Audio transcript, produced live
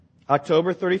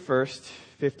October 31st,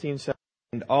 1570,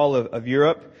 and all of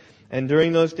Europe. And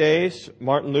during those days,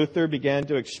 Martin Luther began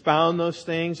to expound those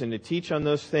things and to teach on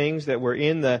those things that were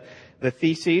in the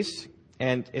theses.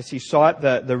 And as he sought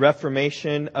the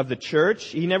reformation of the church,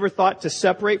 he never thought to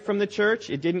separate from the church.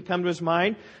 It didn't come to his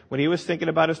mind. What he was thinking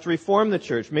about is to reform the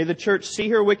church. May the church see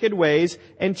her wicked ways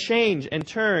and change and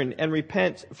turn and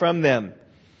repent from them.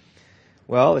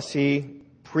 Well, as he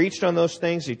preached on those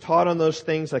things, he taught on those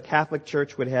things, the Catholic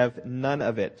Church would have none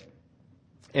of it.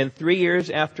 And 3 years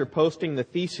after posting the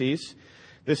theses,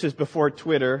 this is before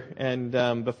Twitter and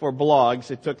before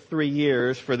blogs, it took 3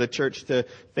 years for the church to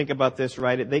think about this,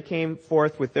 right? They came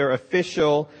forth with their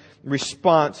official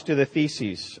response to the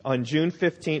theses on June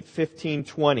 15th,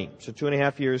 1520. So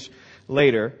 2.5 years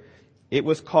later. It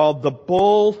was called the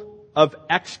Bull of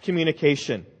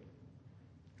Excommunication.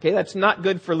 Okay, that's not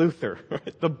good for Luther.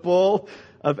 Right? The Bull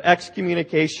of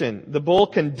Excommunication. The bull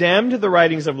condemned the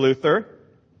writings of Luther,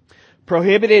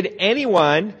 prohibited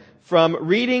anyone from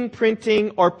reading,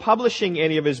 printing, or publishing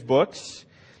any of his books.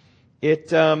 It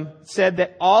said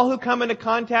that all who come into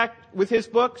contact with his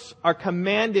books are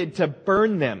commanded to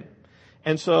burn them.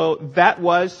 And so that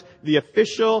was the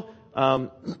official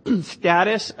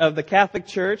status of the Catholic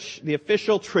Church, the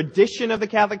official tradition of the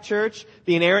Catholic Church.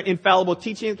 The inerrant, infallible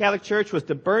teaching of the Catholic Church was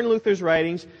to burn Luther's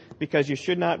writings because you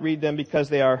should not read them because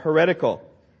they are heretical.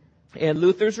 And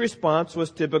Luther's response was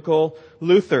typical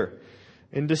Luther.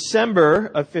 In December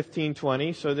of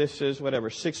 1520, so this is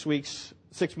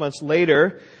 6 months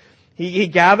later, he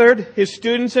gathered his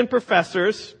students and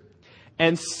professors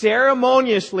and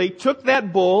ceremoniously took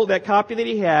that bull, that copy that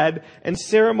he had, and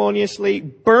ceremoniously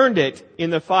burned it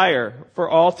in the fire for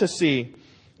all to see.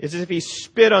 It's as if he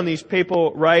spit on these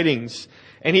papal writings.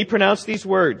 And he pronounced these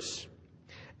words: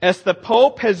 "As the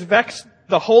Pope has vexed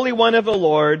the Holy One of the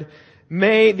Lord,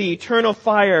 may the eternal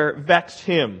fire vex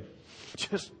him."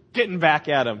 Just getting back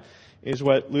at him is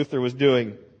what Luther was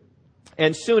doing.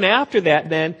 And soon after that,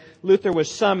 then, Luther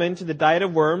was summoned to the Diet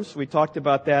of Worms. We talked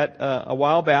about that a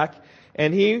while back.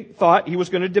 And he thought he was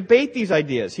going to debate these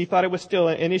ideas. He thought it was still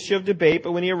an issue of debate,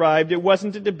 but when he arrived, it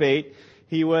wasn't a debate.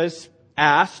 He was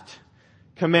asked,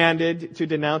 commanded to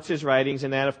denounce his writings,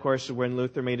 and that, of course, is when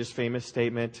Luther made his famous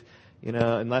statement,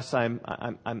 unless I'm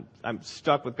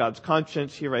stuck with God's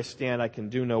conscience, here I stand, I can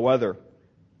do no other.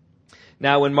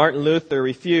 Now, when Martin Luther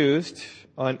refused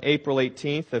on April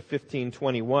 18th of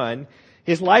 1521,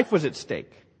 his life was at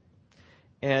stake.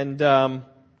 And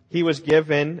he was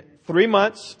given 3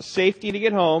 months safety to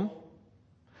get home.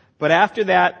 But after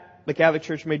that, the Catholic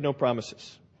Church made no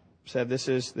promises. Said this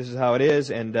is how it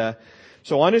is. And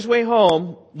so on his way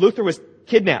home, Luther was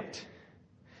kidnapped.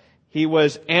 He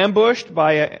was ambushed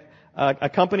by a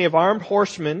company of armed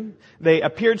horsemen. They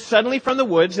appeared suddenly from the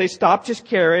woods. They stopped his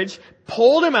carriage,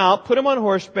 pulled him out, put him on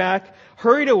horseback,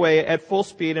 hurried away at full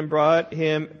speed, and brought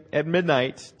him at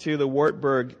midnight to the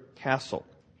Wartburg Castle.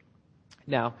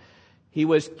 Now, he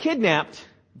was kidnapped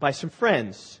by some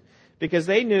friends because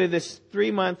they knew this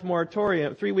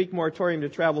 3-week moratorium to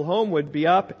travel home would be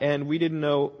up, and they didn't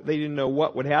know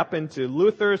what would happen to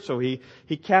Luther, so he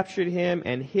captured him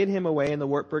and hid him away in the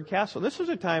Wartburg Castle. This was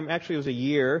a time, actually it was a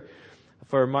year,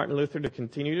 for Martin Luther to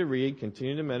continue to read,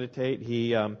 continue to meditate.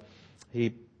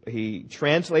 He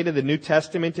translated the New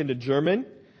Testament into German,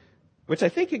 which I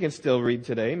think you can still read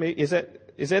today. Is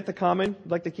that the common,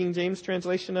 like the King James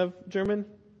translation of German?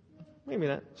 Maybe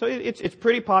not. So it's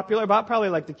pretty popular, about probably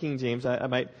like the King James.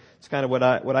 It's kind of what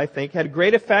I think. Had a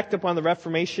great effect upon the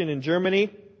Reformation in Germany,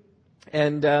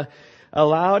 and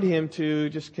allowed him to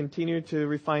just continue to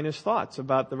refine his thoughts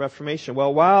about the Reformation.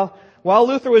 Well, while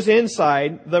Luther was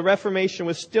inside, the Reformation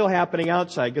was still happening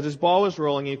outside because his ball was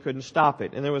rolling and he couldn't stop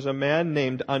it. And there was a man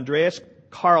named Andreas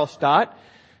Karlstadt,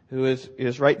 who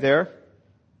is right there.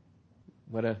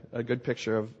 What a good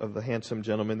picture of the handsome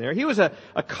gentleman there. He was a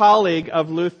colleague of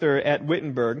Luther at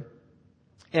Wittenberg.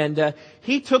 And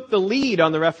he took the lead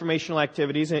on the reformational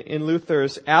activities in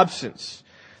Luther's absence.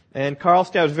 And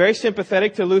Karlstadt was very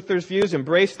sympathetic to Luther's views,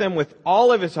 embraced them with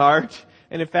all of his heart,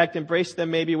 and in fact embraced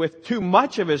them maybe with too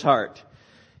much of his heart.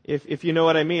 If you know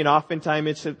what I mean, oftentimes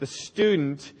it's that the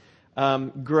student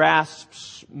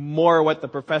grasps more what the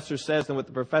professor says than what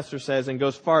the professor says and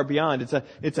goes far beyond.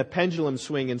 It's a pendulum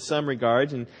swing in some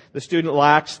regards, and the student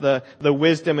lacks the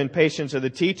wisdom and patience of the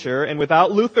teacher. And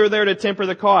without Luther there to temper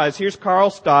the cause, here's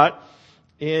Karlstadt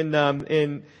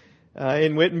in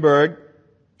Wittenberg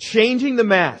changing the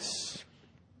Mass.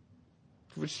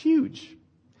 It was huge.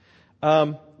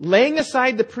 Laying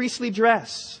aside the priestly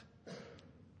dress,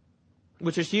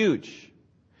 which is huge.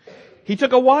 He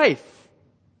took a wife,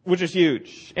 which is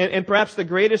huge. And perhaps the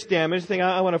greatest damage thing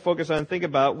I want to focus on and think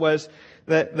about was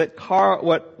that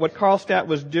what Karlstadt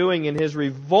was doing in his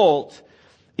revolt,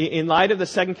 in light of the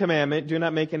second commandment, do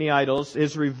not make any idols,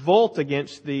 his revolt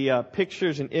against the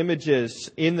pictures and images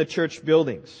in the church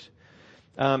buildings.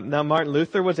 Now, Martin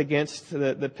Luther was against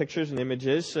the pictures and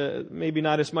images, maybe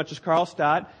not as much as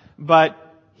Karlstadt, but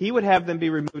he would have them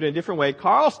be removed in a different way.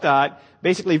 Karlstadt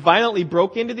basically violently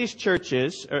broke into these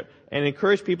churches and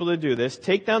encouraged people to do this,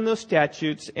 take down those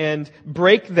statutes and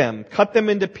break them, cut them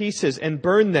into pieces and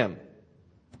burn them.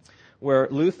 Where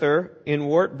Luther in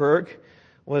Wartburg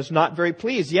was not very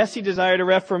pleased. Yes, he desired a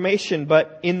reformation,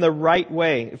 but in the right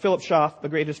way. Philip Schaff, the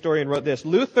great historian, wrote this: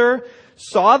 Luther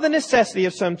saw the necessity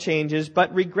of some changes,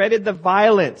 but regretted the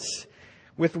violence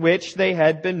with which they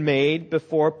had been made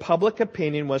before public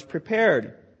opinion was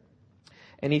prepared.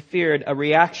 And he feared a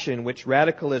reaction which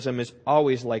radicalism is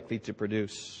always likely to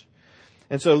produce.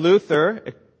 And so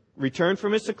Luther returned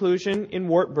from his seclusion in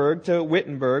Wartburg to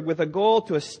Wittenberg with a goal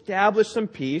to establish some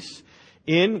peace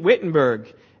in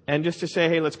Wittenberg. And just to say,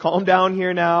 hey, let's calm down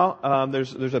here now.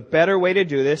 There's a better way to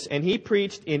do this. And he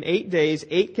preached in 8 days,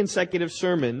 8 consecutive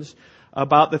sermons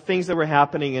about the things that were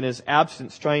happening in his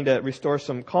absence, trying to restore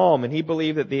some calm. And he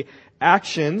believed that the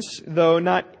actions, though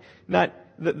maybe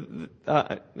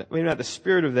not the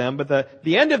spirit of them, but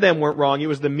the end of them weren't wrong. It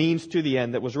was the means to the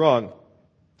end that was wrong.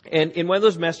 And in one of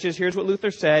those messages, here's what Luther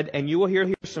said, and you will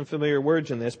hear some familiar words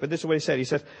in this, but this is what he said. He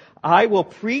says, I will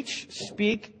preach,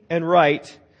 speak, and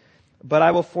write, but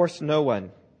I will force no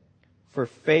one, for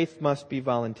faith must be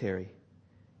voluntary.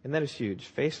 And that is huge.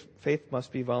 Faith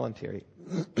must be voluntary.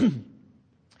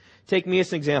 Take me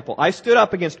as an example. I stood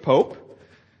up against Pope,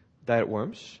 Diet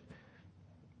Worms,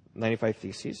 95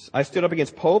 Theses. I stood up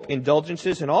against Pope,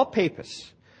 indulgences, and all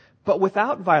papists, but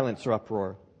without violence or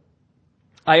uproar.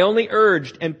 I only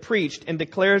urged and preached and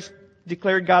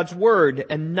declared God's word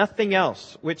and nothing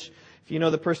else, which, if you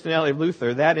know the personality of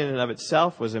Luther, that in and of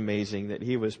itself was amazing that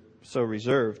he was so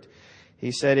reserved.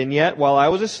 He said, and yet, while I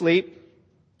was asleep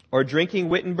or drinking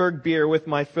Wittenberg beer with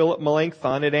my Philip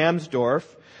Melanchthon at Amsdorf,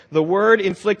 the word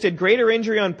inflicted greater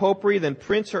injury on popery than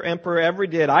prince or emperor ever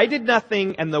did. I did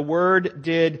nothing, and the word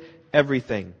did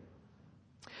everything.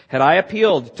 Had I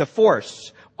appealed to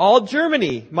force, all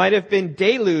Germany might have been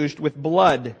deluged with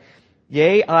blood.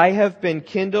 Yea, I have been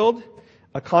kindled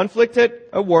a conflict at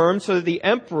a worm so that the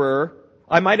emperor,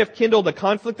 I might have kindled a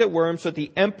conflict at Worms so that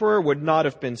the emperor would not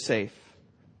have been safe.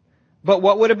 But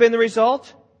what would have been the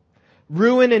result?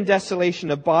 Ruin and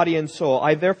desolation of body and soul.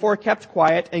 I therefore kept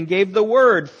quiet and gave the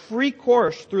word free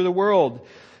course through the world.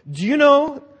 Do you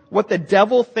know what the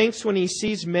devil thinks when he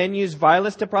sees men use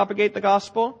violence to propagate the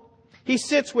gospel? He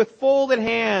sits with folded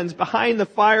hands behind the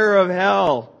fire of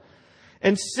hell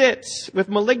and sits with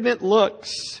malignant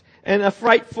looks and a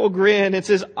frightful grin and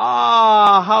says,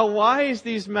 how wise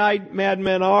these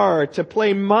madmen are to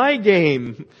play my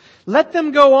game. Let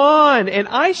them go on and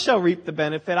I shall reap the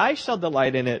benefit. I shall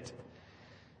delight in it.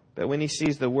 But when he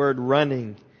sees the word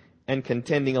running and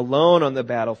contending alone on the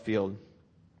battlefield,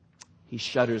 he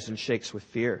shudders and shakes with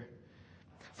fear.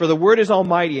 For the word is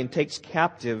almighty and takes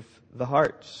captive the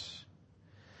hearts.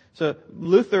 So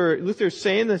Luther's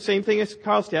saying the same thing as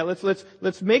Karlstadt.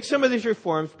 Let's make some of these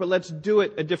reforms, but let's do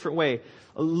it a different way.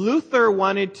 Luther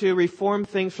wanted to reform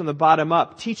things from the bottom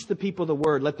up, teach the people the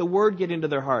word, let the word get into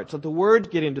their hearts, let the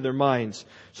word get into their minds,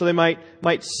 so they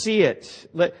might see it.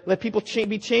 Let people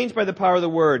be changed by the power of the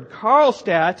word.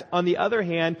 Karlstadt, on the other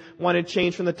hand, wanted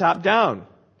change from the top down.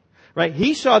 Right?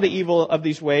 He saw the evil of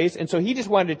these ways, and so he just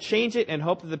wanted to change it and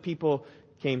hope that the people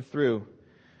came through.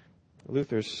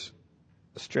 Luther's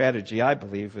strategy, I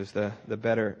believe, is the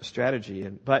better strategy.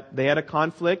 But they had a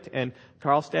conflict, and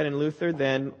Karlstadt and Luther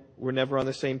then were never on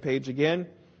the same page again.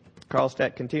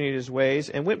 Karlstadt continued his ways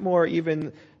and went more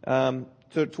even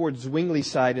towards Zwingli's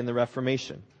side in the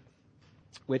Reformation,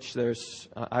 which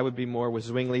I would be more with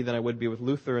Zwingli than I would be with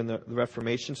Luther in the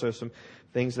Reformation. So some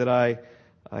things that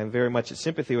I'm very much in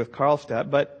sympathy with Karlstadt,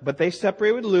 but they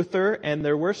separated with Luther, and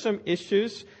there were some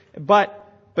issues. But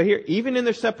here, even in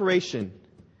their separation,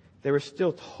 they were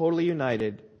still totally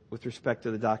united with respect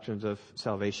to the doctrines of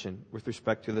salvation, with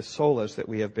respect to the solas that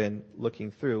we have been looking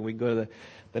through. We go to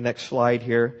the next slide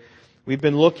here. We've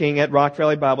been looking at Rock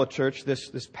Valley Bible Church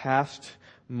this past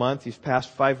month, these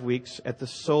past 5 weeks, at the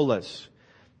solas.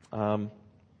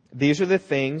 These are the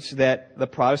things that the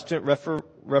Protestant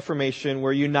Reformation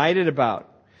were united about.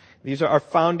 These are our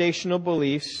foundational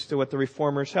beliefs to what the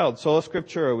Reformers held. Sola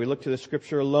Scriptura, we look to the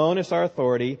Scripture alone as our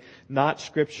authority, not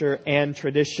Scripture and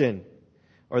tradition,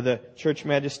 or the church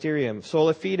magisterium.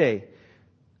 Sola fide,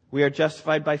 we are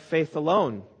justified by faith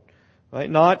alone, right?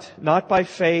 Not by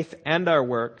faith and our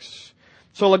works.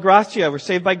 Sola gratia, we're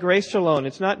saved by grace alone.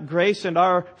 It's not grace and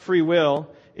our free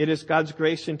will. It is God's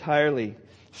grace entirely.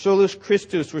 Solus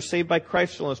Christus, we're saved by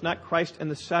Christ alone. It's not Christ and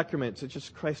the sacraments. It's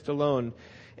just Christ alone.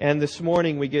 And this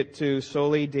morning we get to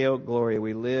Soli Deo Gloria.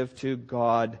 We live to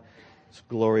God's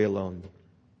glory alone.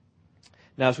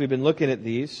 Now, as we've been looking at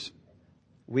these,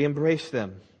 we embrace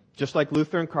them. Just like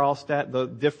Luther and Karlstadt, though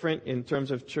different in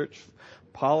terms of church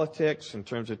politics, in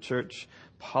terms of church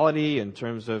polity, in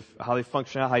terms of how they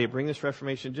function out, how you bring this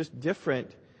Reformation, just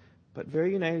different, but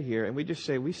very united here. And we just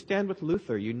say, we stand with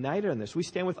Luther, united on this. We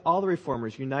stand with all the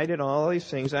Reformers, united on all these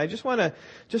things. And I just want to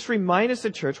just remind us,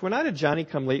 the church, we're not a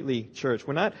Johnny-come-lately church.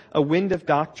 We're not a wind of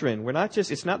doctrine. We're not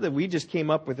just, it's not that we just came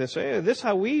up with this, hey, this is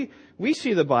how we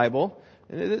see the Bible.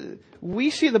 We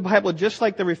see the Bible just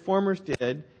like the Reformers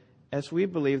did, as we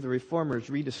believe the Reformers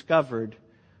rediscovered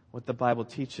what the Bible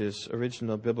teaches,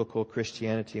 original biblical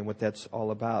Christianity, and what that's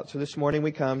all about. So this morning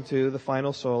we come to the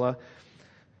final sola,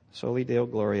 Soli Deo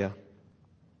Gloria.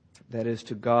 That is,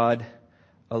 to God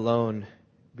alone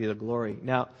be the glory.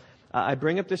 Now, I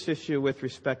bring up this issue with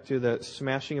respect to the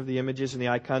smashing of the images and the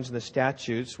icons and the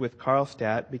statues with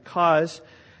Karlstadt because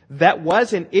that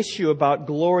was an issue about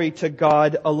glory to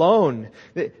God alone.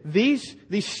 These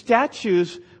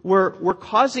statues were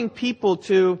causing people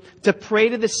to pray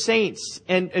to the saints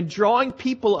and drawing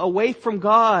people away from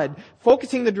God,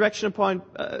 focusing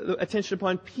the attention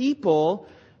upon people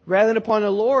rather than upon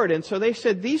the Lord. And so they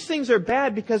said these things are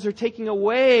bad because they're taking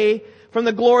away from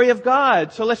the glory of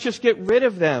God. So let's just get rid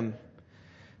of them.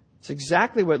 It's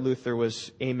exactly what Luther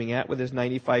was aiming at with his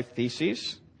 95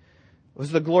 Theses. It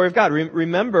was the glory of God.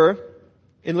 Remember,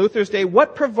 in Luther's day,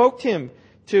 what provoked him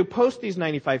to post these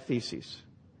 95 Theses?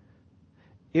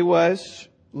 It was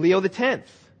Leo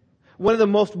X, one of the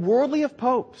most worldly of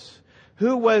popes,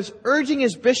 who was urging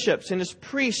his bishops and his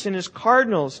priests and his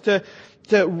cardinals to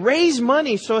raise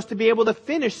money so as to be able to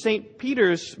finish St.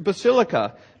 Peter's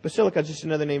Basilica. Basilica is just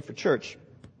another name for church.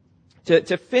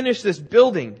 To finish this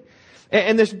building.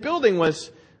 And this building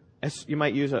was, as you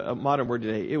might use a modern word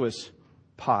today, it was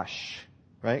posh.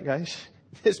 Right, guys?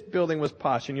 This building was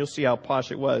posh, and you'll see how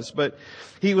posh it was. But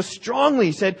he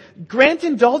said, grant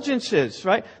indulgences,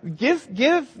 right?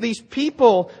 Give these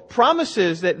people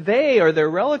promises that they or their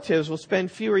relatives will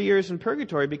spend fewer years in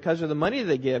purgatory because of the money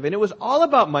they give. And it was all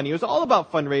about money. It was all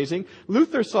about fundraising.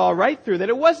 Luther saw right through that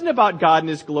it wasn't about God and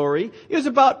His glory. It was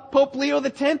about Pope Leo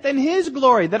X and his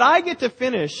glory, that I get to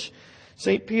finish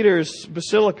St. Peter's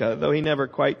Basilica, though he never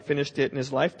quite finished it in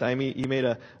his lifetime. He made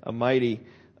a mighty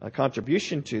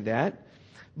contribution to that.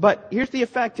 But here's the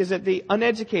effect, is that the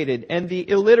uneducated and the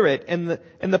illiterate and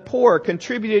the poor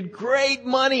contributed great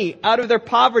money out of their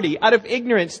poverty, out of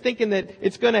ignorance, thinking that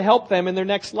it's going to help them in their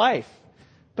next life.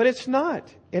 But it's not.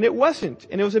 And it wasn't.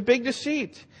 And it was a big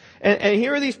deceit. And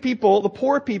here are these people, the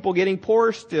poor people, getting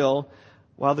poorer still,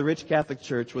 while the rich Catholic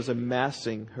Church was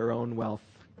amassing her own wealth.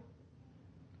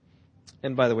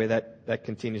 And by the way, that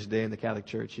continues today in the Catholic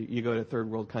Church. You go to third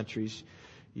world countries,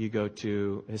 you go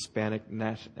to Hispanic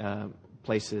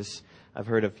places. I've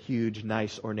heard of huge,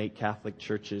 nice, ornate Catholic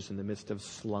churches in the midst of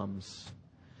slums.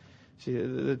 See,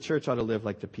 the church ought to live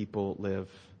like the people live.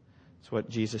 It's what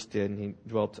Jesus did, and He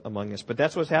dwelt among us. But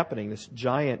that's what's happening, this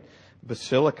giant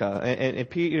basilica. And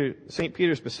St.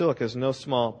 Peter's Basilica is no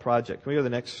small project. Can we go to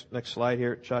the next slide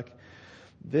here, Chuck?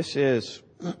 This is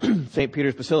St.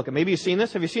 Peter's Basilica. Maybe you've seen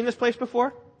this. Have you seen this place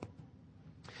before?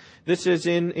 This is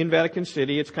in Vatican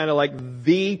City. It's kind of like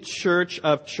the church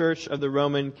of the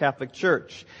Roman Catholic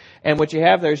Church. And what you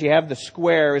have there is you have the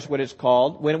square, is what it's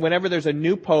called. Whenever there's a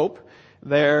new pope,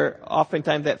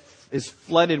 oftentimes that is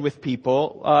flooded with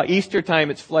people. Easter time,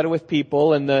 it's flooded with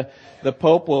people, and the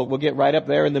pope will get right up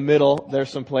there in the middle there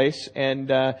someplace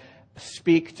and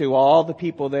speak to all the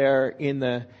people there in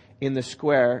the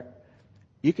square.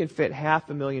 You can fit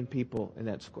 500,000 people in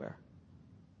that square.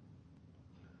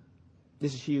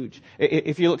 This is huge.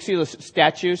 If you see those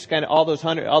statues, kind of all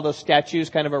those statues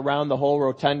kind of around the whole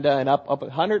rotunda and up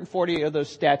 140 of those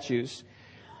statues.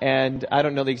 And I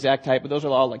don't know the exact height, but those are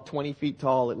all like 20 feet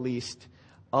tall at least.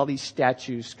 All these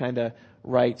statues kind of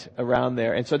right around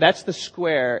there. And so that's the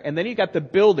square. And then you got the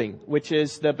building, which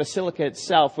is the basilica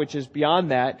itself, which is beyond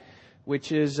that,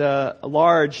 which is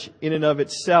large in and of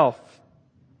itself.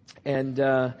 And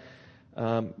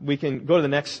we can go to the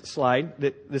next slide.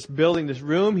 This building, this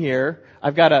room here, I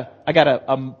got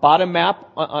a bottom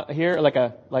map here, like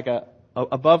a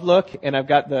above look, and I've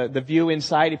got the view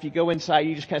inside. If you go inside,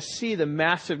 you just kind of see the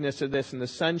massiveness of this, and the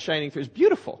sun shining through. It's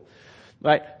beautiful,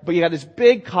 right? But you got this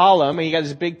big column, and you got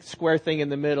this big square thing in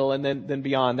the middle, and then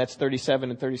beyond, that's 37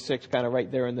 and 36, kind of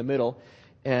right there in the middle.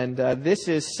 And this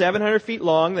is 700 feet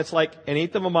long. That's like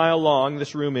 1/8 of a mile long.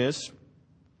 This room is.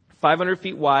 500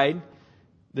 feet wide.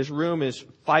 This room is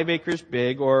 5 acres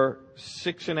big, or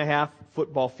 6.5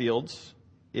 football fields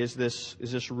is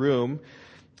this room.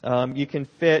 You can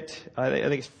fit, I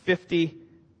think it's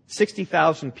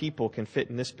 60,000 people can fit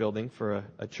in this building for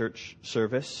a church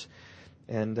service.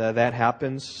 And that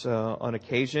happens on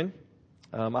occasion.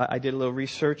 I did a little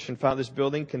research and found this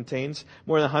building contains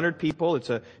more than 100 people. It's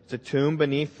a tomb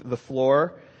beneath the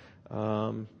floor,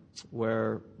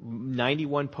 where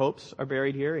 91 popes are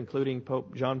buried here, including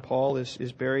Pope John Paul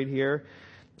is buried here.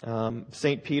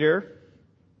 St. Peter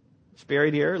is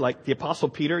buried here, like the Apostle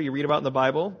Peter you read about in the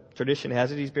Bible. Tradition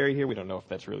has it he's buried here. We don't know if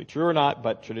that's really true or not,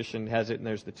 but tradition has it, and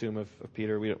there's the tomb of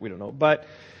Peter. We don't know. But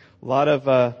a lot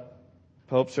of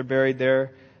popes are buried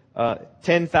there.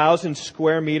 10,000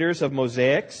 square meters of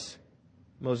mosaics.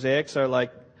 Mosaics are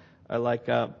like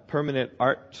a permanent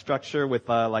art structure with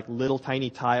like little tiny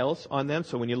tiles on them.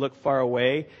 So when you look far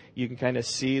away, you can kind of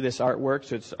see this artwork.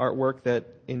 So it's artwork that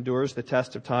endures the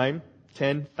test of time.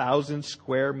 10,000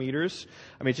 square meters.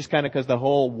 I mean, it's just kind of because the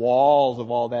whole walls of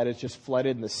all that is just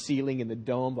flooded, and the ceiling and the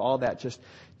dome, all that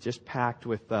just packed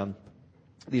with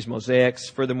these mosaics.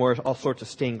 Furthermore, all sorts of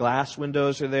stained glass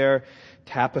windows are there,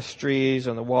 tapestries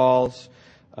on the walls,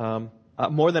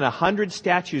 more than 100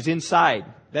 statues inside.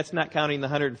 That's not counting the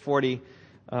 140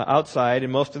 outside,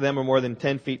 and most of them are more than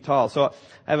 10 feet tall. So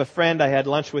I have a friend I had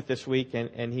lunch with this week,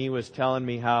 and he was telling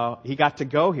me how he got to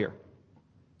go here.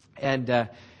 And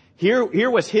here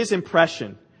was his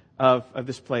impression of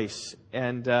this place.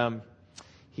 And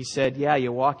he said, yeah,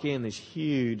 you walk in, there's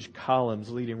huge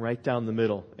columns leading right down the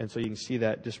middle. And so you can see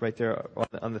that just right there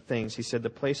on the things. He said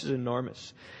the place is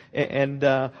enormous. And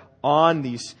on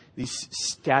these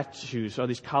statues, or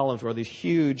these columns, were these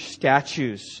huge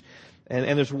statues.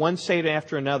 And there's one saint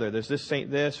after another. There's this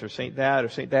saint this, or saint that, or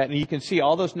saint that. And you can see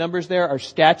all those numbers there are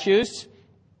statues.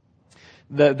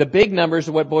 The big numbers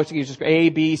are what Boyce gives us, A,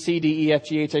 B, C, D, E, F,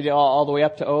 G, H, I, J, all the way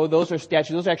up to O. Those are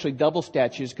statues. Those are actually double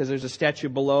statues, because there's a statue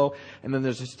below and then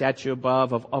there's a statue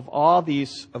above of all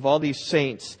these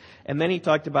saints. And then he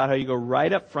talked about how you go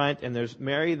right up front and there's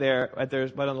Mary there,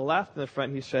 but on the left in the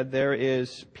front he said there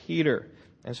is Peter.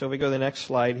 And so if we go to the next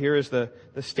slide, here is the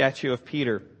statue of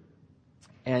Peter.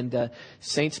 And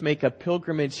saints make a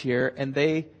pilgrimage here, and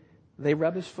they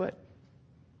rub his foot.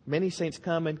 Many saints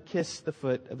come and kiss the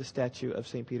foot of the statue of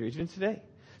St. Peter, even today.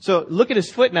 So look at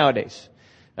his foot nowadays,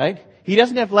 right? He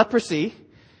doesn't have leprosy.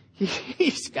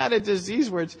 He's got a disease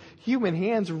where it's human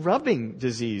hands rubbing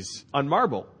disease on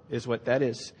marble is what that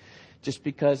is. Just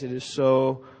because it is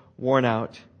so worn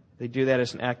out. They do that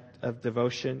as an act of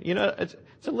devotion. You know, it's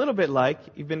a little bit like,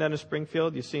 you've been down to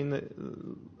Springfield, you've seen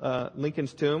the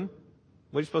Lincoln's tomb.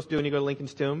 What are you supposed to do when you go to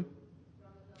Lincoln's tomb?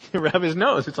 Rub his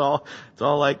nose. It's all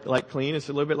like clean. It's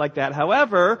a little bit like that.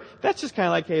 However, that's just kind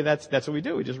of like, hey, that's what we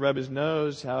do. We just rub his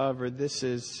nose. However, this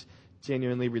is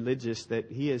genuinely religious, that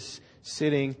he is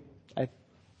sitting.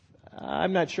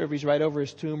 I'm not sure if he's right over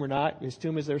his tomb or not. His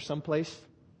tomb is there someplace.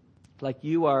 Like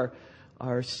you are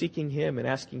seeking him and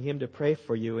asking him to pray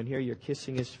for you, and here you're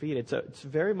kissing his feet. It's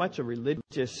very much a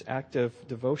religious act of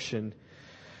devotion.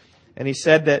 And he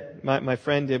said that, my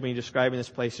friend did, when he described this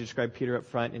place, he described Peter up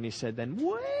front, and he said, then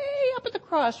way up at the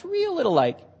cross, real little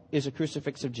light, is a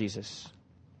crucifix of Jesus.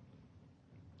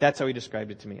 That's how he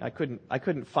described it to me. I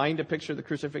couldn't find a picture of the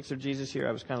crucifix of Jesus here.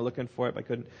 I was kind of looking for it, but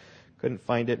I couldn't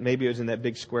find it. Maybe it was in that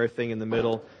big square thing in the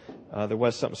middle. There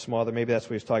was something smaller. Maybe that's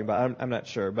what he was talking about. I'm not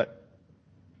sure, but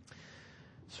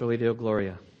Soli Deo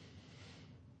Gloria.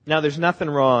 Now, there's nothing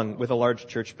wrong with a large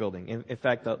church building. In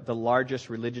fact, the largest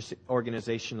religious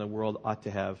organization in the world ought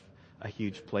to have a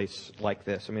huge place like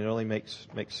this. I mean, it only makes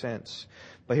sense.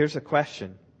 But here's the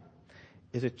question.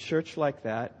 Is a church like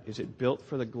that, is it built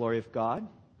for the glory of God?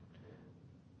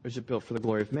 Or is it built for the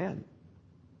glory of man?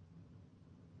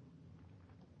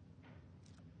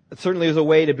 It certainly is a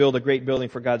way to build a great building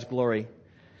for God's glory.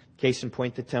 Case in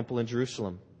point, the temple in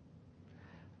Jerusalem.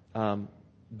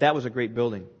 That was a great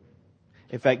building.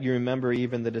 In fact, you remember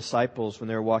even the disciples when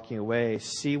they were walking away,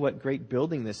 see what great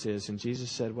building this is. And Jesus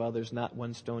said, well, there's not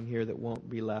one stone here that won't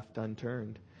be left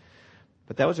unturned.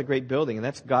 But that was a great building, and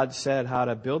that's God said how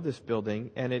to build this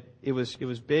building. And it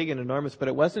was big and enormous, but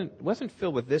it wasn't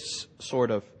filled with this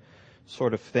sort of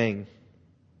thing.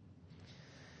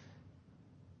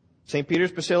 St.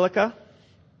 Peter's Basilica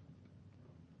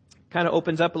kind of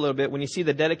opens up a little bit when you see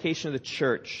the dedication of the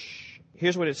church.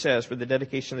 Here's what it says for the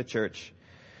dedication of the church.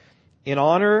 In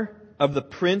honor of the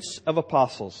Prince of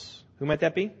Apostles. Who might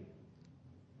that be?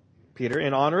 Peter.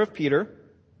 In honor of Peter.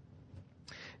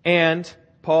 And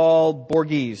Paul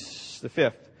Borghese, the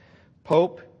fifth,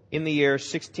 Pope in the year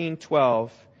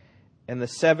 1612 and the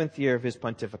 7th year of his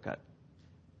pontificate.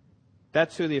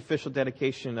 That's who the official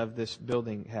dedication of this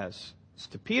building has. It's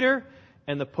to Peter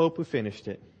and the Pope who finished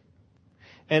it.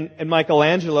 And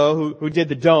Michelangelo, who did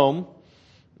the dome,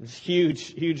 this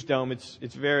huge dome.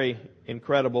 It's very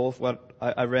incredible what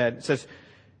I read. It says,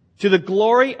 to the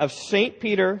glory of St.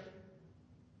 Peter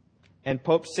and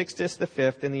Pope Sixtus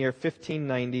V in the year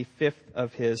 1590, fifth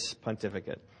of his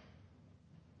pontificate.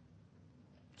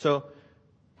 So,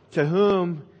 to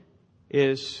whom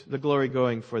is the glory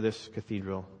going for this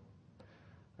cathedral?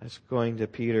 It's going to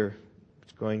Peter.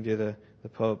 It's going to the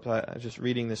Pope. I was just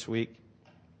reading this week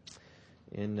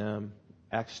in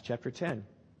Acts chapter 10.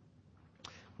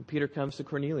 When Peter comes to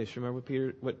Cornelius, remember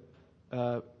what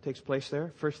takes place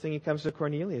there? First thing, he comes to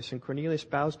Cornelius, and Cornelius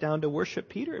bows down to worship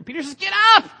Peter. And Peter says, get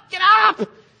up! Get up!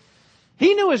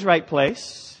 He knew his right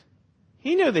place.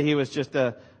 He knew that he was just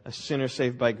a sinner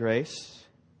saved by grace.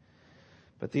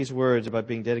 But these words about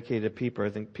being dedicated to Peter,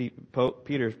 I think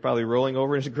Peter's probably rolling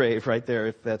over in his grave right there,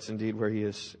 if that's indeed where he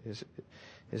is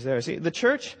there. See, the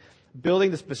church building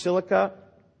this basilica,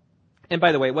 and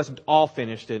by the way, it wasn't all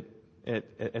finished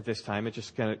at this time. It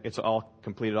just it's all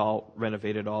completed, all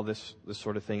renovated, all this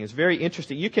sort of thing. It's very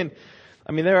interesting. You can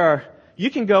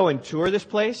go and tour this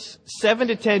place. 7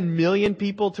 to 10 million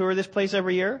people tour this place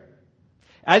every year.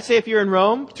 I'd say if you're in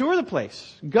Rome, tour the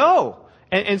place. Go.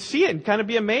 And see it and kind of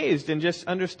be amazed and just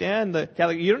understand the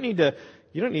Catholic. You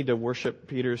don't need to worship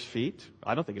Peter's feet.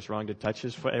 I don't think it's wrong to touch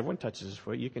his foot. Everyone touches his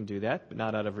foot. You can do that, but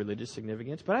not out of religious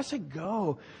significance. But I say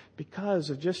go because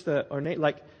of just the ornate.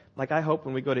 Like I hope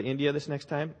when we go to India this next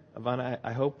time, Ivana,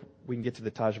 I hope we can get to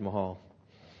the Taj Mahal,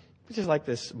 which is like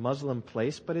this Muslim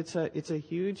place, but it's a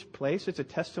huge place. It's a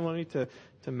testimony to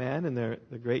man and their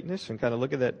greatness, and kind of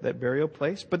look at that burial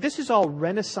place. But this is all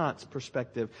Renaissance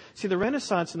perspective. See, the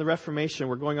Renaissance and the Reformation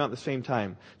were going on at the same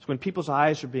time. It's when people's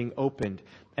eyes were being opened.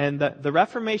 And the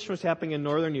Reformation was happening in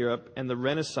Northern Europe, and the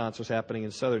Renaissance was happening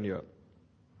in Southern Europe.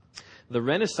 The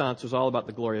Renaissance was all about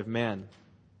the glory of man.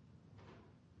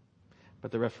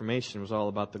 But the Reformation was all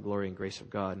about the glory and grace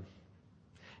of God.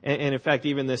 And in fact,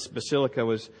 even this basilica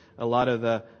was a lot of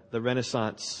the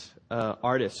Renaissance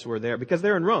artists were there because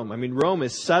they're in Rome. I mean, Rome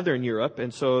is Southern Europe,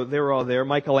 and so they were all there.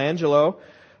 Michelangelo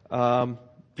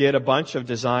did a bunch of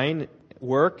design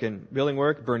work and building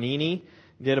work. Bernini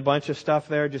did a bunch of stuff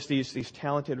there. Just these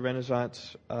talented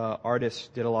Renaissance artists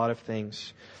did a lot of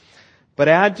things. But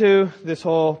add to this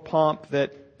whole pomp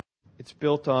that it's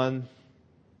built on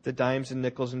the dimes and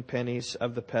nickels and pennies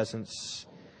of the peasants,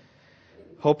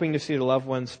 hoping to see the loved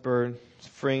ones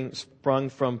sprung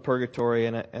from purgatory.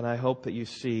 And I hope that you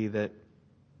see that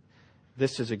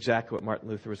this is exactly what Martin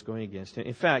Luther was going against.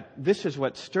 In fact, this is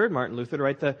what stirred Martin Luther to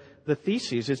write the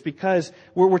theses. It's because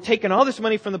we're taking all this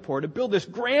money from the poor to build this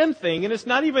grand thing, and it's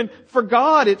not even for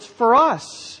God, it's for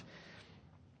us.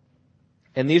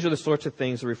 And these are the sorts of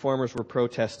things the Reformers were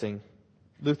protesting.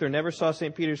 Luther never saw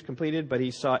St. Peter's completed, but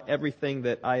he saw everything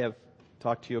that I have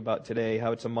talked to you about today,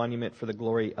 how it's a monument for the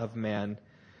glory of man.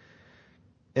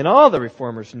 And all the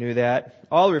Reformers knew that.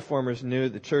 All the Reformers knew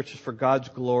the church is for God's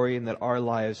glory and that our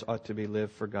lives ought to be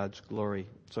lived for God's glory.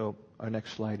 So, our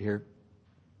next slide here.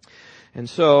 And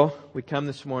so, we come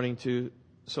this morning to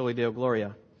Soli Deo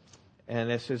Gloria.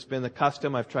 And as has been the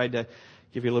custom, I've tried to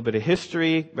give you a little bit of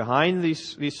history behind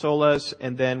these solas,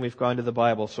 and then we've gone to the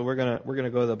Bible. So we're gonna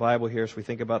go to the Bible here as we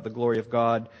think about the glory of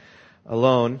God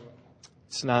alone.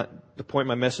 It's not the point of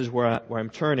my message where I'm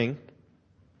turning.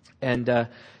 And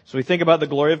so we think about the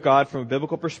glory of God from a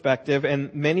biblical perspective,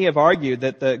 and many have argued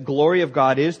that the glory of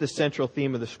God is the central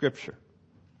theme of the Scripture.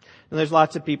 And there's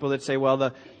lots of people that say,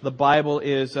 well, the Bible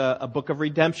is a book of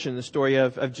redemption, the story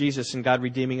of Jesus and God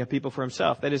redeeming a people for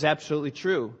Himself. That is absolutely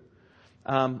true.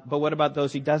 But what about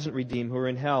those He doesn't redeem, who are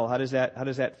in hell? How does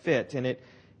that fit? And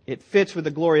it fits with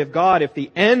the glory of God if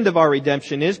the end of our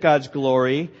redemption is God's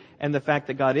glory, and the fact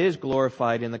that God is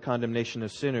glorified in the condemnation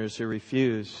of sinners who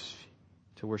refuse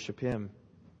to worship Him.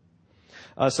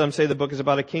 Some say the book is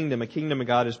about a kingdom of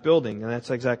God is building, and that's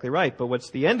exactly right. But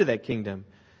what's the end of that kingdom?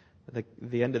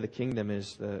 The end of the kingdom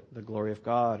is the glory of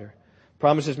God, or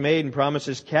promises made and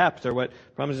promises kept, or what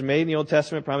promises made in the Old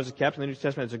Testament, promises kept in the New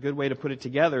Testament. It's a good way to put it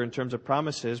together in terms of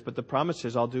promises, but the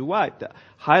promises all do what? To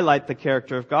highlight the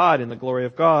character of God and the glory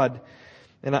of God.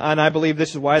 And I believe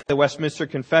this is why the Westminster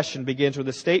Confession begins with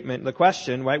a statement, the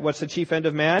question, right? What's the chief end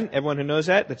of man? Everyone who knows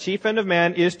that? The chief end of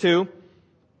man is to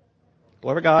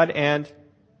glorify God and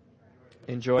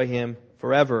enjoy Him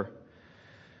forever.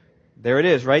 There it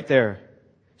is, right there.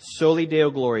 Soli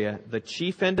Deo Gloria. The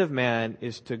chief end of man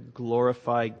is to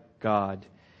glorify God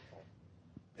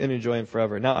and enjoy Him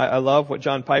forever. Now, I love what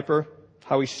John Piper,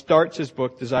 how he starts his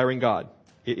book, Desiring God.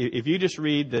 If you just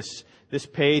read this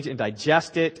page and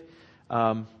digest it,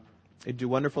 It'd do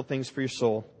wonderful things for your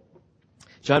soul.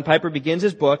 John Piper begins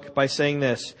his book by saying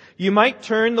this: you might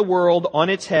turn the world on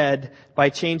its head by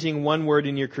changing one word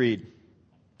in your creed.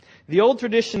 The old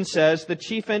tradition says the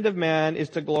chief end of man is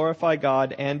to glorify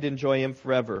God and enjoy Him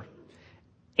forever.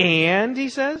 And, he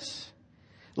says,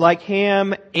 like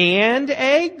ham and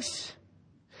eggs,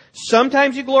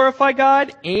 sometimes you glorify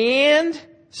God and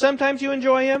sometimes you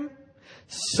enjoy Him.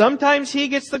 Sometimes He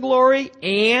gets the glory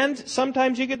and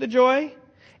sometimes you get the joy.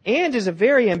 And is a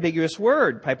very ambiguous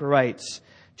word, Piper writes.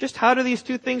 Just how do these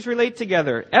two things relate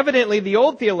together? Evidently, the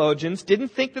old theologians didn't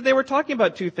think that they were talking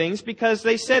about two things because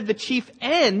they said the chief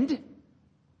end,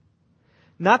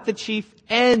 not the chief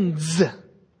ends.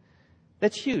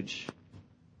 That's huge.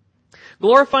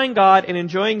 Glorifying God and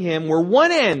enjoying Him were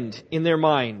one end in their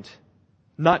mind,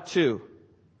 not two.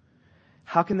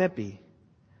 How can that be?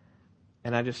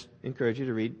 And I just encourage you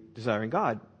to read Desiring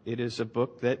God. It is a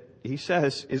book that he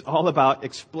says is all about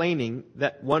explaining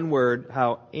that one word,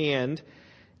 how and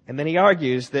then he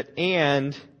argues that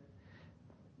and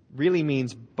really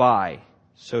means by.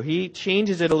 So he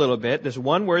changes it a little bit. There's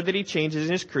one word that he changes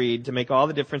in his creed to make all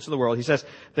the difference in the world. He says,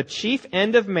 the chief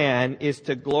end of man is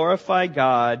to glorify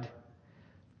God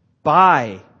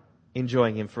by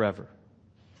enjoying Him forever.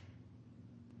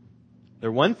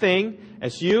 They're one thing.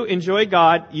 As you enjoy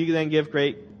God, you then give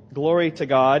great glory to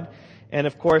God. And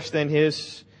of course, then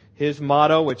his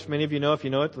motto, which many of you know, if you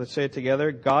know it, let's say it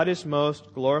together. God is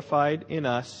most glorified in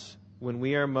us when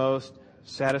we are most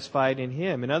satisfied in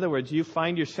Him. In other words, you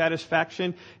find your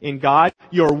satisfaction in God.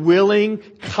 You're willing,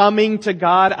 coming to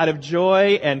God out of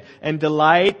joy and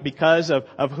delight because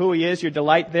of who He is. Your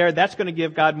delight there, that's going to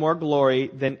give God more glory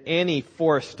than any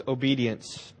forced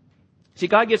obedience. See,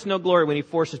 God gets no glory when He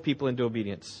forces people into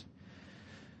obedience.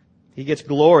 He gets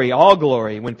glory, all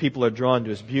glory, when people are drawn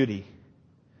to His beauty.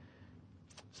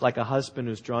 It's like a husband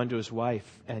who's drawn to his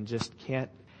wife and just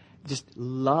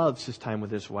loves his time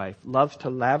with his wife, loves to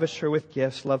lavish her with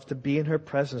gifts, loves to be in her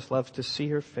presence, loves to see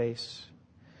her face.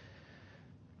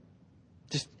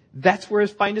 Just, that's where he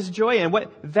finds his joy. And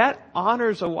that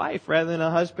honors a wife rather than a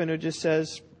husband who just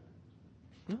says,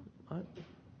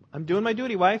 I'm doing my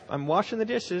duty, wife. I'm washing the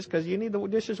dishes because you need the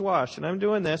dishes washed, and I'm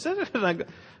doing this.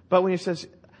 But when he says,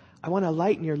 I want to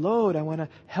lighten your load, I want to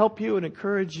help you and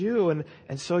encourage you,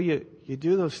 and so you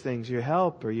do those things, you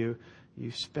help, or you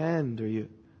spend, or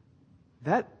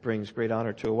that brings great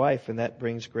honor to a wife, and that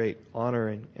brings great honor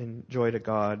and joy to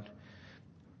God.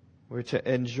 We're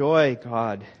to enjoy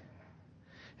God.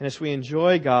 And as we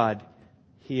enjoy God,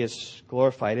 He is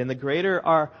glorified. And the greater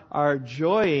our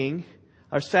joying,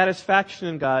 our satisfaction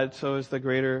in God, so is the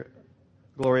greater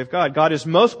glory of God. God is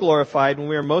most glorified when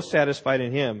we are most satisfied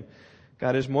in Him.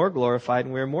 God is more glorified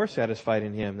when we are more satisfied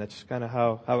in Him. That's kind of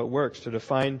how it works. To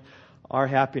define our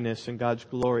happiness and God's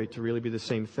glory to really be the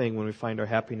same thing when we find our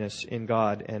happiness in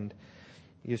God. And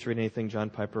you just read anything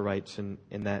John Piper writes, and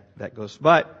that goes.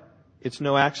 But it's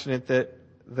no accident that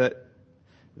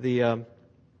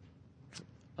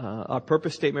our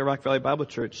purpose statement of Rock Valley Bible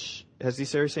Church has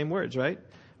these very same words, right?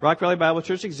 Rock Valley Bible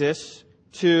Church exists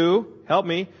to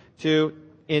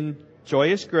enjoy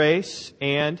His grace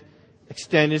and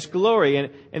extend His glory.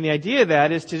 And the idea of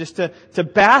that is to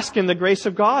bask in the grace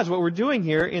of God is what we're doing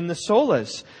here in the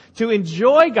solas. To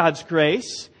enjoy God's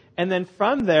grace and then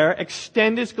from there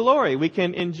extend His glory. We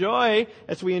can enjoy,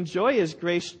 as we enjoy His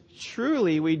grace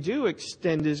truly, we do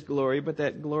extend His glory, but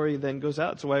that glory then goes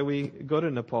out. That's why we go to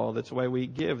Nepal. That's why we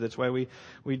give. That's why we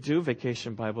do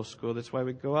Vacation Bible School. That's why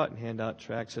we go out and hand out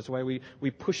tracts. That's why we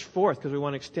push forth, because we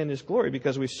want to extend His glory,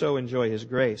 because we so enjoy His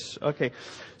grace. Okay,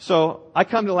 so I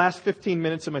come to the last 15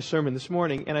 minutes of my sermon this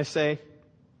morning, and I say,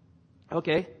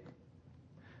 okay,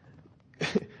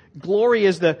 glory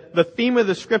is the theme of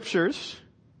the Scriptures.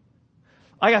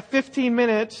 I got 15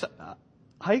 minutes.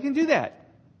 How you can do that?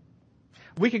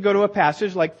 We could go to a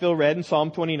passage like Phil read in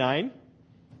Psalm 29.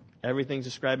 Everything's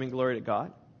describing glory to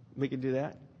God. We could do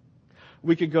that.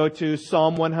 We could go to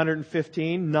Psalm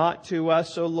 115. Not to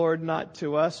us, O Lord, not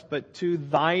to us, but to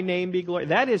Thy name be glory.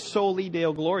 That is soli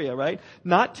Deo Gloria, right?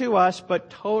 Not to us,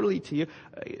 but totally to you.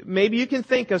 Maybe you can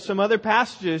think of some other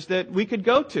passages that we could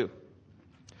go to.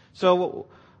 So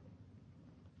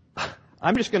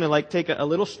I'm just going to take a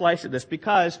little slice of this,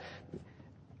 because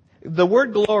the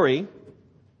word glory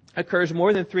occurs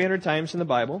more than 300 times in the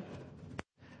Bible.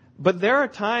 But there are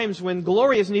times when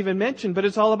glory isn't even mentioned, but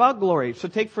it's all about glory. So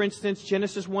take, for instance,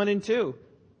 Genesis 1 and 2.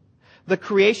 The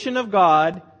creation of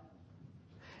God,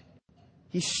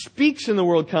 He speaks and the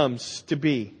world comes to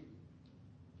be,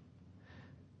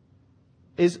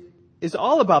 is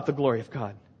all about the glory of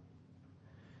God.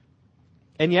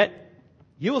 And yet,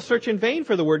 you will search in vain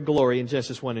for the word glory in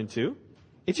Genesis 1 and 2.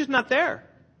 It's just not there.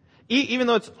 Even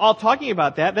though it's all talking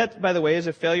about that, that, by the way, is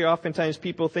a failure. Oftentimes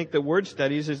people think that word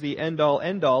studies is the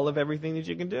end-all of everything that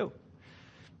you can do.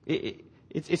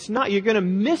 It's not. You're going to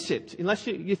miss it unless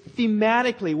you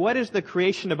thematically, what is the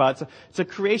creation about? It's a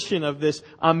creation of this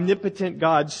omnipotent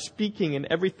God speaking and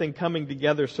everything coming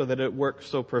together so that it works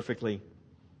so perfectly.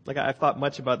 Like I've thought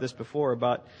much about this before,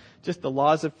 about just the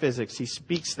laws of physics. He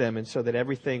speaks them and so that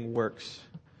everything works.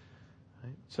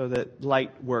 Right? So that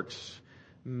light works.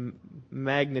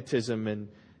 Magnetism and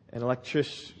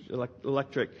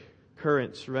electric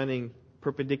currents running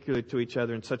perpendicular to each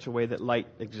other in such a way that light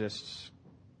exists.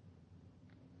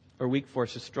 Or weak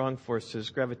forces, strong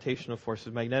forces, gravitational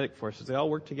forces, magnetic forces, they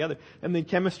all work together. And then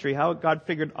chemistry, how God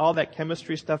figured all that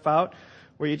chemistry stuff out,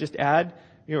 where you just add,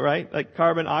 right? Like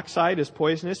carbon oxide is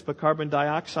poisonous, but carbon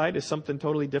dioxide is something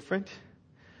totally different.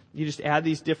 You just add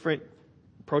these different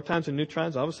protons and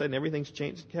neutrons, all of a sudden everything's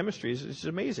changed. Chemistry is just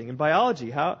amazing. In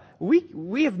biology, how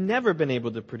we have never been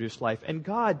able to produce life. And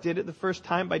God did it the first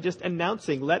time by just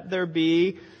announcing, let there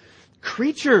be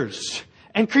creatures.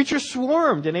 And creatures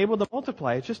swarmed and able to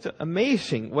multiply. It's just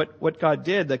amazing what God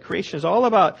did. The creation is all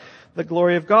about the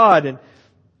glory of God.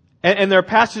 And there are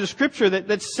passages of Scripture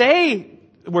that say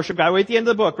worship God. Right at the end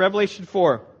of the book, Revelation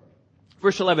 4.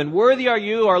 Verse 11, worthy are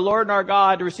you, our Lord and our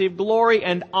God, to receive glory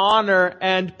and honor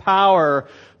and power.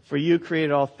 For you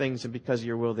created all things, and because of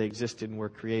your will they existed and were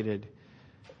created.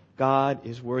 God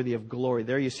is worthy of glory.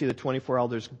 There you see the 24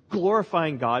 elders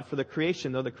glorifying God for the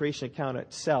creation, though the creation account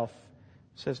itself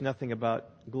says nothing about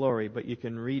glory. But you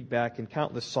can read back and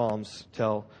countless Psalms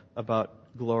tell about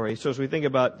glory. So as we think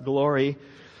about glory,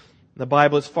 the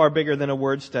Bible is far bigger than a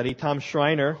word study. Tom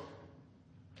Schreiner,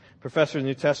 professor of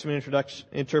New Testament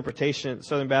interpretation at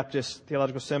Southern Baptist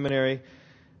Theological Seminary,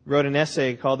 wrote an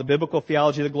essay called "The Biblical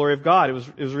Theology of the Glory of God." It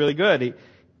was really good.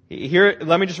 Here,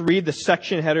 let me just read the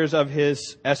section headers of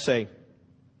his essay,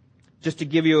 just to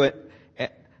give you a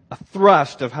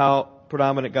thrust of how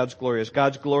predominant God's glory is.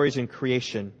 God's glory is in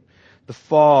creation, the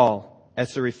fall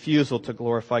as the refusal to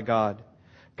glorify God,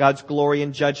 God's glory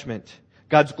in judgment,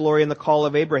 God's glory in the call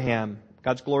of Abraham,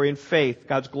 God's glory in faith,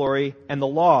 God's glory and the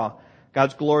law,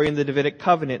 God's glory in the Davidic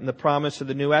covenant and the promise of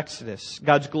the new Exodus,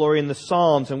 God's glory in the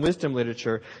Psalms and wisdom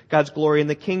literature, God's glory in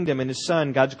the kingdom and His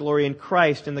Son, God's glory in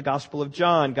Christ in the Gospel of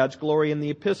John, God's glory in the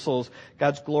epistles,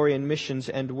 God's glory in missions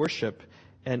and worship.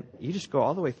 And you just go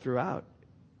all the way throughout,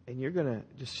 and you're going to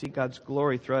just see God's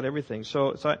glory throughout everything.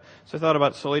 So I thought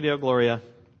about Soli Deo Gloria.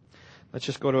 Let's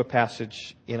just go to a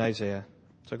passage in Isaiah.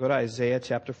 So go to Isaiah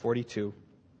chapter 42.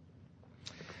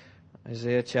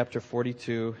 Isaiah chapter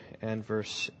 42 and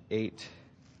verse 8.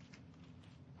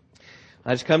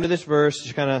 I just come to this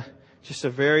verse, just a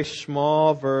very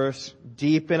small verse,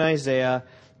 deep in Isaiah,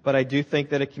 but I do think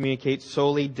that it communicates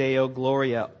Soli Deo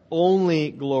Gloria,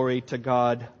 only glory to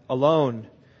God alone.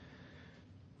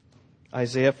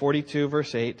 Isaiah 42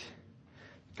 verse 8,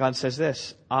 God says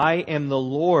this, I am the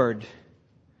Lord,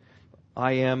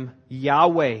 I am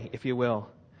Yahweh, if you will.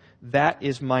 That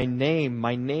is my name.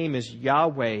 My name is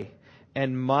Yahweh.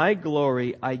 And my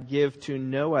glory I give to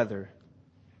no other.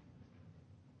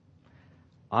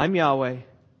 I'm Yahweh,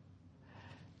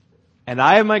 and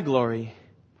I have my glory,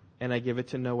 and I give it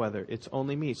to no other. It's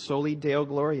only me. Soli Deo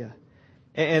Gloria.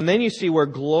 And then you see where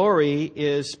glory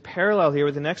is parallel here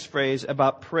with the next phrase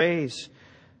about praise.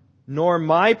 Nor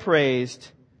my praise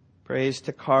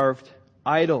to carved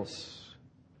idols.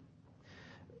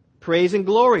 Praise and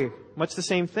glory, much the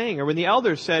same thing. Or when the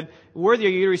elders said, worthy are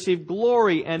you to receive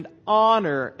glory and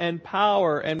honor and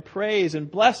power and praise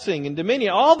and blessing and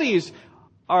dominion. All these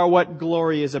are what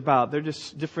glory is about. They're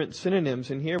just different synonyms.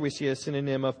 And here we see a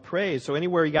synonym of praise. So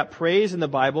anywhere you got praise in the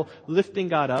Bible, lifting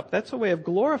God up, that's a way of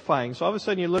glorifying. So all of a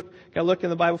sudden you got to look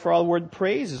in the Bible for all the word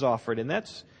praise is offered. And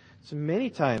that's many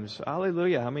times.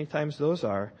 Hallelujah. How many times those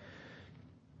are.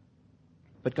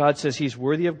 But God says He's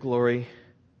worthy of glory.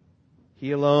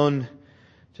 He alone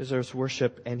deserves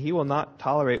worship, and He will not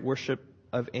tolerate worship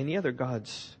of any other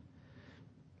gods.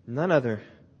 None other.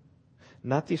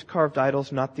 Not these carved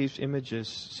idols, not these images.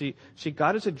 See,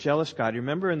 God is a jealous God. You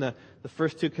remember in the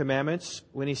first two commandments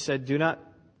when He said, do not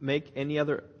make any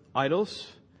other idols?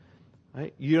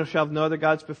 Right? You shall have no other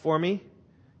gods before me.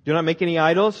 Do not make any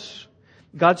idols.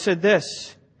 God said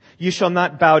this, you shall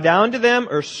not bow down to them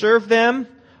or serve them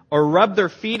or rub their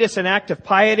feet as an act of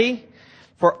piety.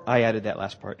 I added that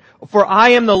last part. For I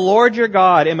am the Lord your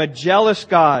God, am a jealous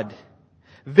God,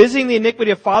 visiting the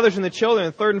iniquity of fathers and the children,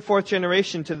 the third and fourth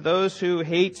generation to those who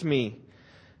hate me,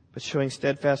 but showing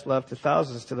steadfast love to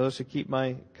thousands, to those who keep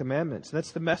my commandments. And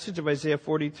that's the message of Isaiah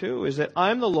 42, is that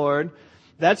I'm the Lord,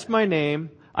 That's my name.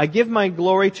 I give my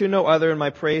glory to no other and my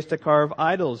praise to carve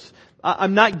idols.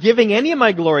 I'm not giving any of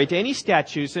my glory to any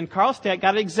statues. And Karlstadt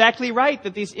got it exactly right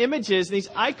that these images, these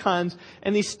icons,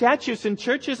 and these statues in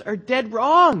churches are dead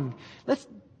wrong. Let's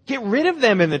get rid of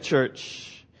them in the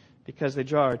church because they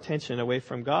draw our attention away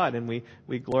from God, and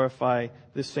we glorify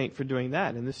this saint for doing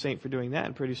that and this saint for doing that.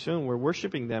 And pretty soon we're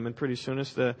worshiping them, and pretty soon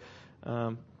as the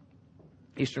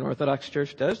Eastern Orthodox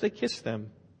Church does, they kiss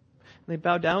them. They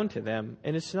bow down to them.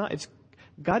 And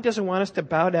God doesn't want us to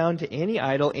bow down to any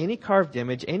idol, any carved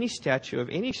image, any statue of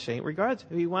any saint, regardless.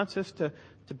 He wants us to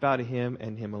bow to Him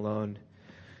and Him alone.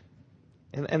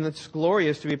 And this glory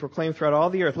is to be proclaimed throughout all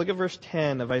the earth. Look at verse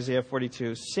 10 of Isaiah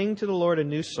 42. Sing to the Lord a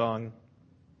new song,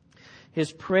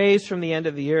 His praise from the end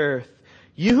of the earth.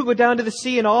 You who go down to the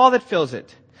sea and all that fills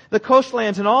it, the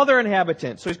coastlands and all their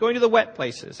inhabitants. So he's going to the wet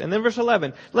places. And then verse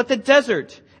 11, let the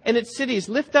desert and its cities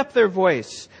lift up their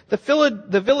voice, the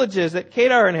villages that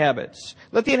Kedar inhabits.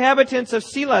 Let the inhabitants of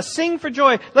Selah sing for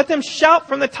joy. Let them shout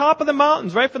from the top of the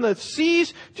mountains, right from the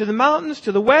seas to the mountains,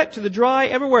 to the wet, to the dry,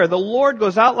 everywhere. The Lord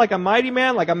goes out like a mighty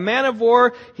man, like a man of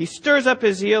war. He stirs up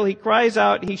his heel. He cries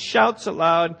out. He shouts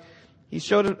aloud.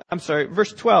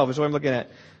 Verse 12 is what I'm looking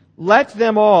at. Let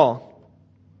them all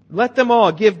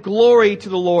give glory to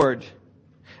the Lord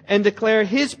and declare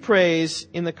His praise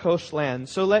in the coastland.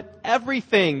 So let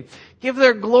everything give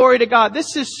their glory to God.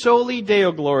 This is soli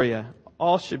Deo Gloria.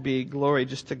 All should be glory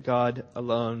just to God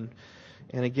alone.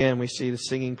 And again, we see the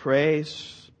singing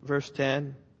praise, verse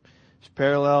 10. It's a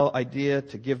parallel idea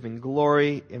to giving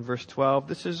glory in verse 12.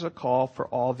 This is a call for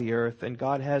all the earth, and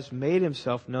God has made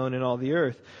Himself known in all the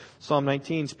earth. Psalm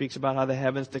 19 speaks about how the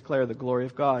heavens declare the glory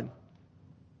of God,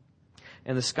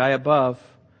 and the sky above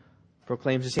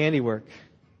proclaims His handiwork.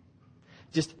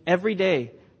 Just every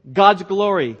day, God's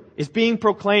glory is being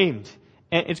proclaimed.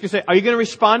 And it's going to say, are you going to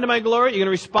respond to my glory? You're going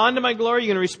to respond to my glory?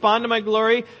 You're going to respond to my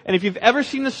glory? And if you've ever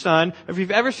seen the sun, if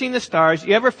you've ever seen the stars,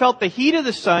 you ever felt the heat of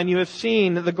the sun, you have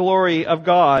seen the glory of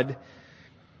God.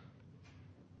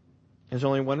 There's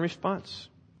only one response.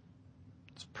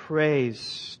 It's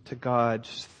praise to God.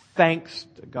 Just thanks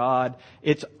to God.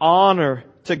 It's honor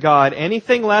to God.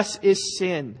 Anything less is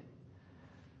sin.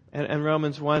 And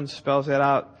Romans 1 spells that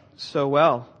out so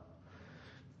well.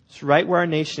 It's right where our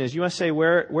nation is. You want to say,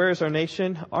 where is our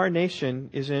nation? Our nation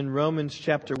is in Romans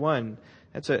chapter 1.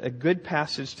 That's a good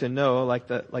passage to know, like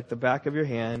the back of your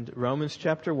hand. Romans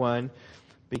chapter 1,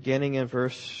 beginning in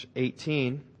verse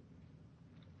 18.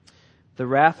 The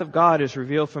wrath of God is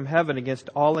revealed from heaven against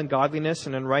all ungodliness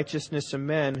and unrighteousness of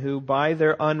men who by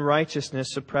their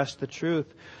unrighteousness suppress the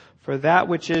truth. For that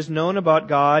which is known about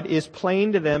God is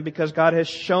plain to them because God has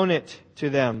shown it to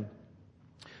them.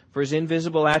 For His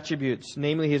invisible attributes,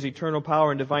 namely His eternal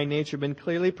power and divine nature, have been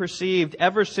clearly perceived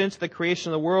ever since the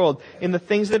creation of the world in the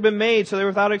things that have been made, so they're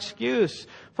without excuse.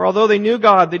 For although they knew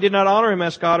God, they did not honor Him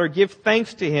as God or give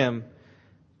thanks to Him.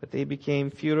 But they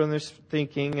became futile in their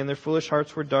thinking, and their foolish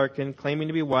hearts were darkened. Claiming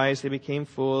to be wise, they became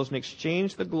fools, and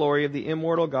exchanged the glory of the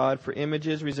immortal God for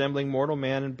images resembling mortal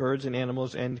man and birds and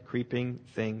animals and creeping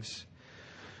things.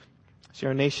 See,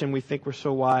 our nation, we think we're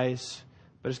so wise.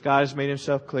 But as God has made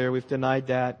Himself clear, we've denied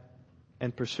that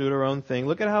and pursued our own thing.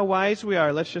 Look at how wise we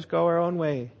are. Let's just go our own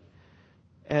way.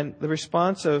 And the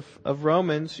response of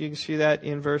Romans, you can see that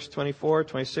in verse 24,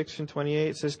 26, and 28.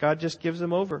 It says God just gives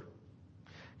them over.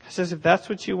 God says, if that's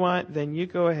what you want, then you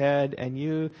go ahead and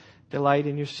you delight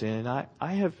in your sin.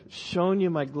 I have shown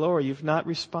you my glory. You've not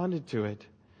responded to it.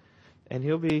 And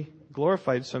He'll be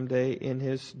glorified someday in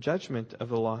His judgment of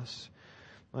the lost.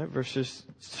 Right, verses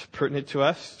pertinent to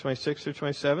us, 26 through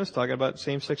 27, is talking about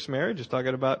same-sex marriage. It's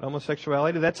talking about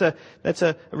homosexuality. That's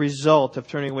a result of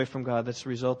turning away from God. That's a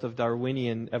result of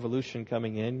Darwinian evolution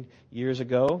coming in years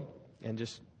ago and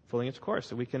just fulfilling its course.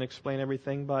 So we can explain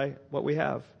everything by what we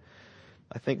have.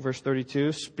 I think verse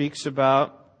 32 speaks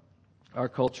about our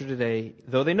culture today.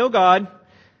 Though they know God,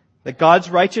 that God's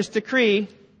righteous decree,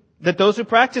 that those who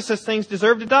practice such things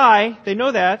deserve to die, they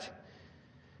know that.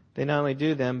 They not only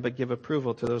do them, but give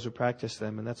approval to those who practice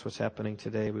them. And that's what's happening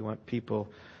today. We want people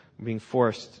being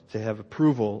forced to have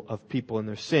approval of people in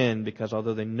their sin because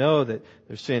although they know that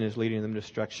their sin is leading them to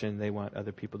destruction, they want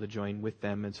other people to join with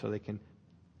them and so they can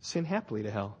sin happily to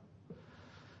hell.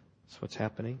 That's what's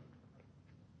happening.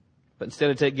 But instead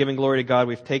of giving glory to God,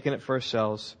 we've taken it for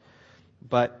ourselves.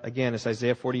 But again, as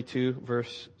Isaiah 42,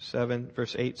 verse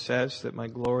 8 says, that my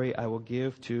glory I will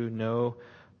give to no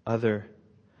other.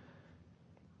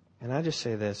 And I just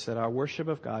say this, that our worship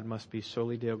of God must be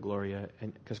soli Deo Gloria,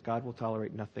 and because God will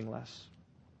tolerate nothing less.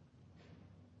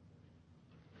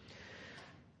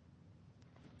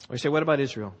 We say, what about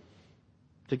Israel?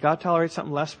 Did God tolerate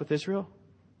something less with Israel?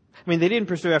 I mean, they didn't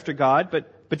pursue after God,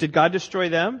 but did God destroy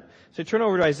them? So turn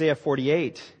over to Isaiah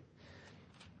 48.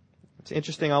 It's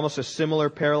interesting, almost a similar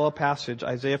parallel passage,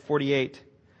 Isaiah 48,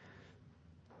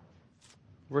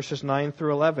 verses 9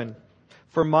 through 11.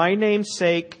 For my name's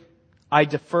sake, I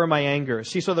defer my anger.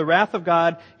 See, so the wrath of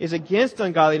God is against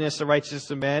ungodliness, the righteousness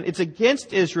of man. It's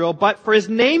against Israel, but for His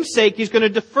name's sake, He's going to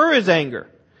defer His anger.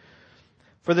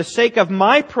 For the sake of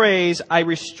my praise, I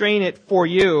restrain it for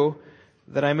you,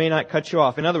 that I may not cut you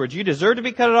off. In other words, you deserve to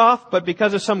be cut off, but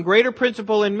because of some greater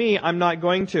principle in me, I'm not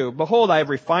going to. Behold, I have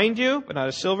refined you, but not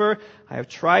as silver. I have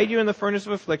tried you in the furnace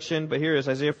of affliction. But here is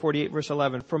Isaiah 48, verse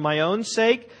 11. For my own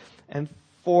sake, and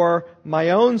for my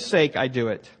own sake I do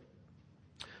it.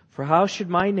 For how should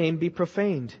my name be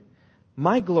profaned?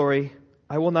 My glory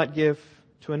I will not give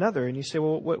to another. And you say,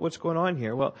 well, what's going on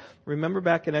here? Well, remember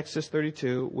back in Exodus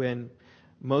 32 when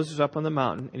Moses is up on the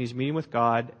mountain and he's meeting with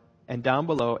God, and down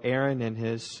below, Aaron and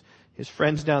his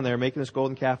friends down there making this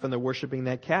golden calf, and they're worshiping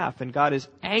that calf. And God is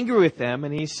angry with them,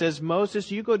 and He says, Moses,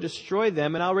 you go destroy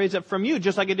them, and I'll raise up from you,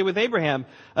 just like I did with Abraham.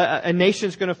 A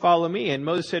nation's going to follow me. And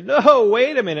Moses said, no,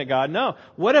 wait a minute, God, no.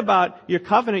 What about your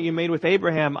covenant you made with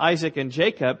Abraham, Isaac, and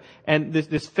Jacob, and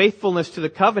this faithfulness to the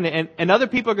covenant? And other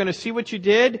people are going to see what you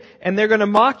did, and they're going to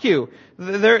mock you.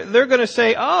 They're going to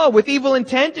say, oh, with evil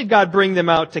intent did God bring them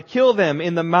out to kill them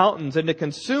in the mountains and to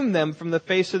consume them from the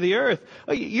face of the earth.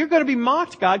 Oh, you're going to be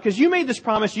mocked, God, because you made this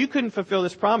promise. You couldn't fulfill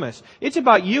this promise. It's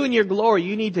about you and your glory.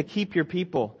 You need to keep your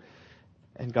people.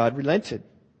 And God relented.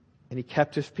 And He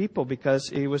kept His people because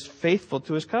He was faithful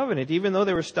to His covenant. Even though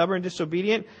they were stubborn and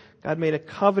disobedient, God made a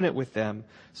covenant with them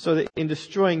so that in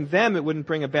destroying them, it wouldn't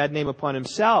bring a bad name upon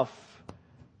Himself.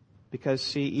 Because,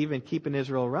 see, even keeping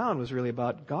Israel around was really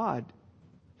about God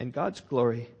and God's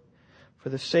glory. For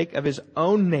the sake of His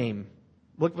own name.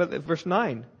 Look at verse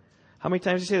 9. How many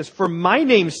times He says, for my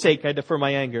name's sake I defer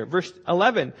my anger. Verse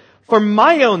 11, for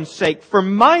my own sake, for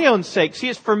my own sake. See,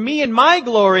 it's for me and my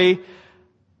glory,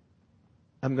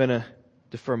 I'm going to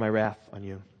defer my wrath on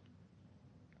you.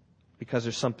 Because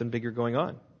there's something bigger going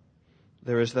on.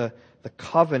 There is the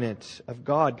covenant of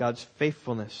God, God's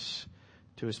faithfulness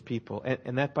to His people.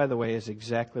 And that, by the way, is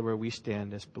exactly where we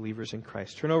stand as believers in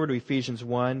Christ. Turn over to Ephesians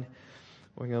 1.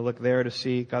 We're going to look there to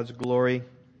see God's glory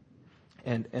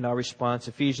and our response.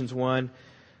 Ephesians 1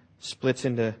 splits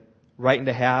right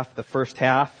into half. The first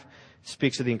half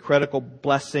speaks of the incredible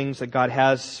blessings that God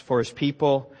has for His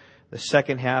people. The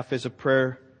second half is a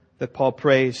prayer that Paul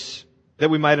prays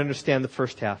that we might understand the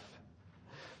first half.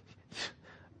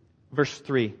 Verse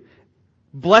 3.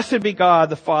 Blessed be God,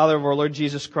 the Father of our Lord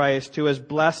Jesus Christ, who has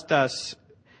blessed us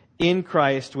in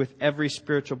Christ with every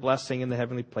spiritual blessing in the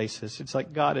heavenly places. It's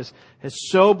like God has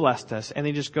so blessed us, and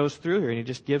He just goes through here and He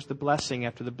just gives the blessing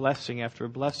after the blessing after a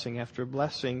blessing after a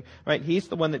blessing. Right? He's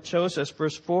the one that chose us,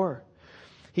 verse 4.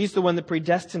 He's the one that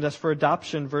predestined us for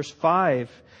adoption, verse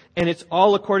 5. And it's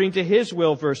all according to His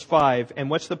will, verse 5. And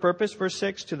what's the purpose? Verse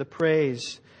 6, to the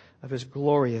praise of His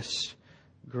glorious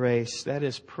grace. That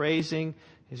is praising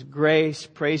His grace,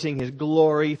 praising His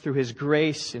glory through His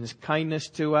grace and His kindness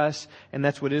to us. And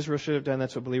that's what Israel should have done.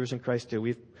 That's what believers in Christ do.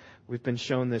 We've been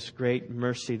shown this great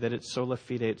mercy that it's sola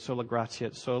fide, it's sola gratia,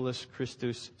 it's solus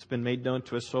Christus. It's been made known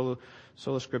to us, sola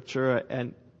scriptura,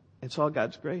 and it's all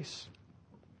God's grace.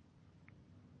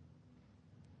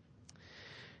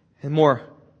 And more.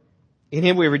 In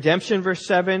Him we have redemption, verse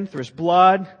 7, through His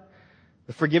blood,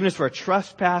 the forgiveness of our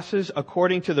trespasses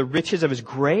according to the riches of His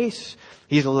grace.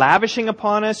 He's lavishing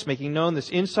upon us, making known this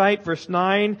insight. Verse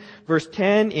 9, verse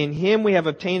 10, in Him we have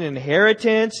obtained an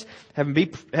inheritance,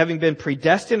 having been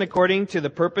predestined according to the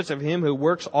purpose of Him who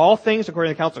works all things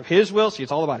according to the counsel of His will. See,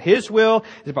 it's all about His will.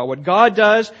 It's about what God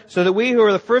does, so that we who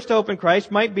are the first to hope in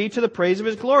Christ might be to the praise of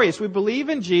His glory. As we believe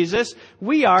in Jesus,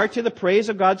 we are to the praise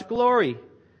of God's glory.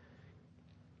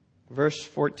 Verse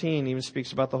 14 even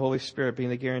speaks about the Holy Spirit being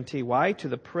the guarantee. Why? To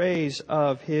the praise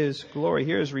of His glory.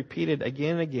 Here is repeated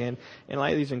again and again. In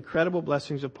light of these incredible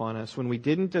blessings upon us, when we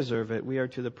didn't deserve it, we are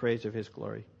to the praise of His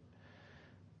glory.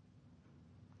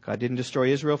 God didn't destroy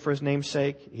Israel for His name's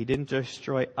sake. He didn't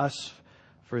destroy us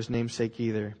for His name's sake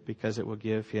either, because it will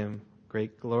give Him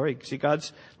great glory. See,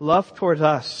 God's love towards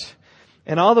us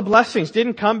and all the blessings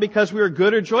didn't come because we were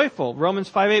good or joyful. Romans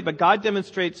 5:8, but God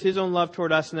demonstrates His own love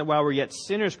toward us in that while we're yet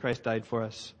sinners, Christ died for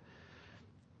us.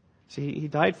 See, He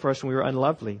died for us when we were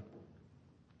unlovely.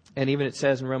 And even it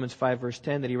says in Romans 5 verse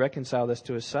 10 that He reconciled us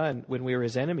to His Son when we were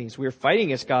His enemies. We were fighting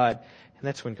against God, and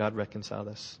that's when God reconciled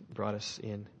us, brought us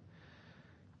in.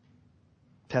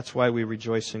 That's why we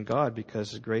rejoice in God,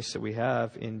 because of the grace that we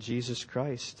have in Jesus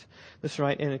Christ. That's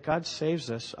right. And if God saves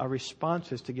us, our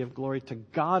response is to give glory to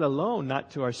God alone,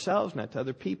 not to ourselves, not to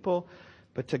other people,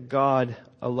 but to God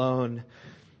alone.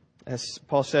 As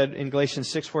Paul said in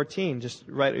Galatians 6:14, just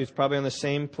right, it's probably on the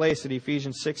same place that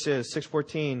Ephesians 6 is,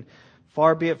 6:14.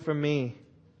 Far be it from me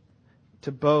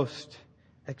to boast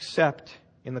except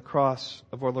in the cross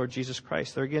of our Lord Jesus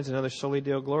Christ. There again is another soli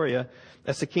deo gloria.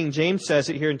 As the King James says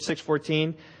it here in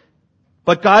 6:14.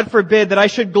 But God forbid that I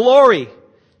should glory,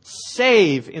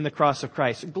 save in the cross of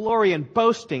Christ. Glory and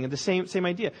boasting, the same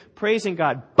idea. Praising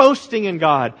God, boasting in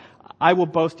God. I will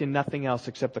boast in nothing else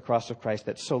except the cross of Christ.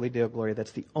 That's soli deo gloria.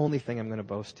 That's the only thing I'm going to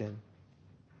boast in.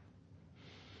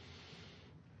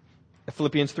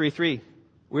 Philippians 3:3.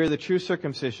 We are the true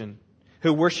circumcision,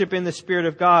 who worship in the Spirit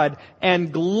of God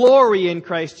and glory in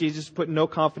Christ Jesus, put no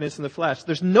confidence in the flesh.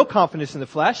 There's no confidence in the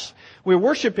flesh. We're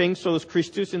worshiping solos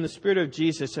Christus in the Spirit of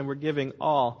Jesus, and we're giving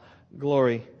all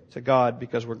glory to God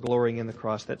because we're glorying in the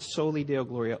cross. That's soli deo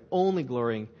gloria, only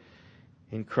glorying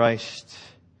in Christ.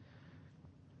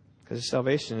 Because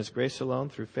salvation is grace alone,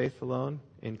 through faith alone,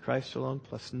 in Christ alone,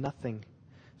 plus nothing.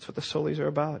 That's what the solis are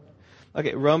about.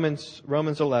 Okay, Romans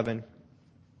 11.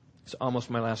 It's almost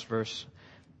my last verse.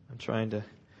 I'm trying to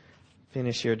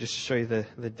finish here just to show you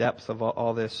the depth of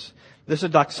all this. This is a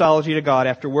doxology to God.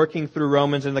 After working through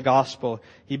Romans and the gospel,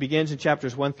 he begins in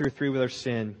chapters 1 through 3 with our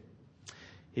sin.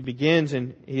 He begins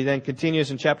and he then continues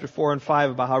in chapter 4 and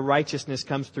 5 about how righteousness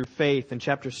comes through faith. In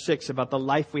chapter 6 about the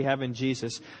life we have in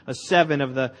Jesus. 7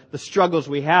 of the struggles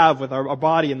we have with our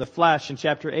body and the flesh. In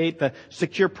chapter 8, the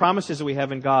secure promises that we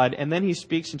have in God. And then he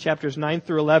speaks in chapters 9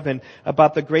 through 11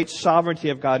 about the great sovereignty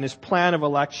of God and His plan of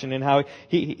election and how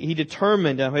He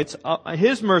determined. It's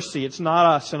His mercy. It's not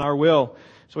us and our will.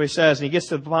 So he says, and he gets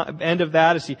to the end of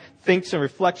that as he thinks and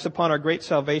reflects upon our great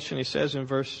salvation. He says in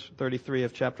verse 33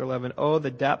 of chapter 11, "Oh,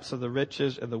 the depths of the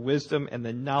riches and the wisdom and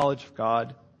the knowledge of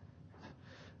God."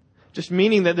 Just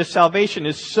meaning that this salvation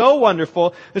is so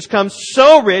wonderful, it's come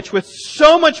so rich with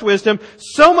so much wisdom,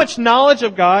 so much knowledge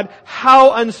of God,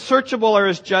 how unsearchable are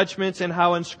His judgments and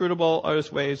how inscrutable are His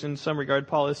ways. In some regard,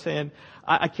 Paul is saying,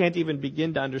 I can't even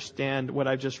begin to understand what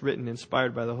I've just written,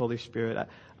 inspired by the Holy Spirit.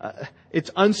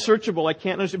 It's unsearchable. I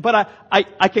can't understand. But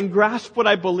I can grasp what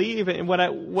I believe and what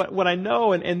I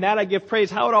know, and that I give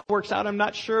praise. How it all works out, I'm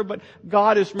not sure, but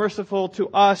God is merciful to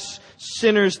us,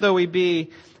 sinners though we be.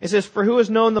 It says, "For who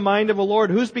has known the mind of the Lord?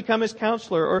 Who's become His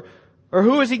counselor? Or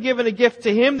who has He given a gift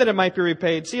to him that it might be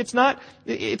repaid?" See,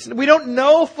 we don't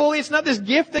know fully. It's not this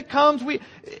gift that comes.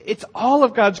 It's all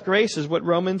of God's grace is what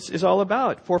Romans is all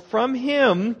about. "For from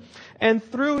Him and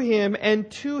through Him and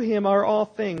to Him are all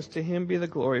things. To Him be the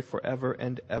glory forever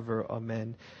and ever.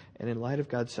 Amen." And in light of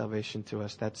God's salvation to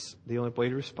us, that's the only way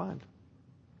to respond.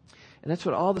 And that's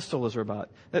what all the solas are about.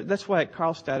 That's why at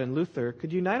Karlstadt and Luther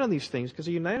could unite on these things, because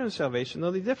they unite on salvation, though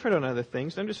they're different on other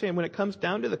things. I'm just saying, when it comes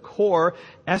down to the core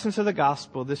essence of the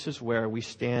gospel, this is where we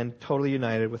stand totally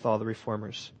united with all the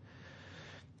reformers.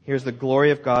 Here's the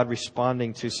glory of God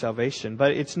responding to salvation.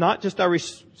 But it's not just our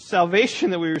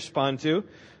salvation that we respond to.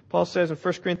 Paul says in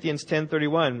 1 Corinthians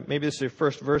 10:31, maybe this is your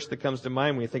first verse that comes to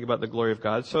mind when you think about the glory of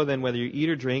God. "So then, whether you eat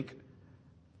or drink,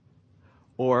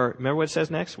 or," remember what it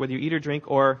says next? "Whether you eat or drink,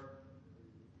 or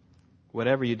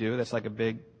whatever you do," that's like a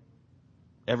big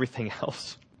everything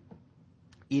else.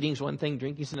 Eating's one thing,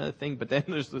 drinking's another thing, but then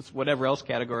there's this whatever else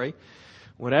category.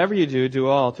 "Whatever you do, do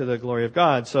all to the glory of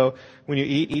God." So when you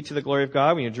eat to the glory of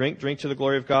God. When you drink to the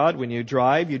glory of God. When you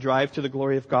drive to the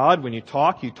glory of God. When you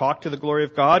talk to the glory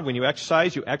of God. When you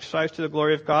exercise to the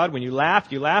glory of God. When you laugh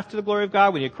to the glory of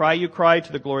God. When you cry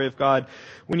to the glory of God.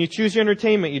 When you choose your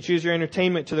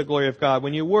entertainment to the glory of God.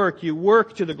 When you work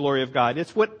to the glory of God.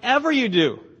 It's whatever you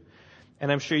do.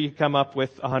 And I'm sure you come up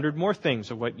with 100 more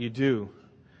things of what you do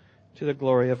to the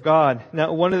glory of God.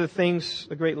 Now, one of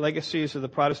the great legacies of the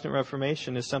Protestant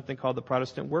Reformation is something called the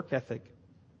Protestant work ethic.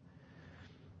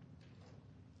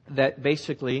 That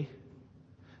basically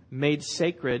made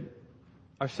sacred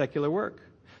our secular work.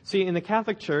 See, in the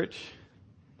Catholic Church,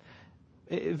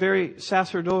 very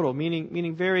sacerdotal,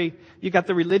 meaning very, you got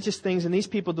the religious things and these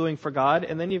people doing for God,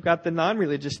 and then you've got the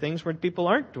non-religious things where people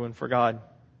aren't doing for God.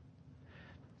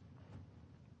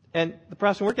 And the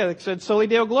Protestant work ethic said, "Soli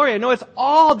Deo Gloria." No, it's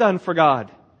all done for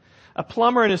God. A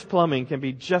plumber in his plumbing can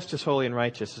be just as holy and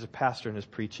righteous as a pastor in his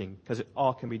preaching, because it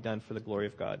all can be done for the glory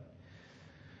of God.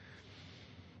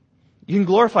 You can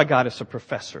glorify God as a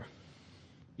professor.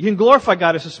 You can glorify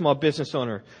God as a small business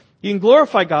owner. You can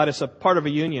glorify God as a part of a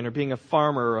union, or being a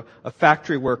farmer, or a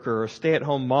factory worker, or a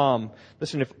stay-at-home mom.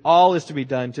 Listen, if all is to be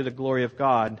done to the glory of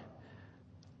God,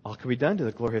 all can be done to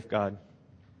the glory of God.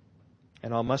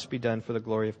 And all must be done for the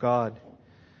glory of God.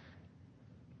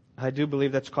 I do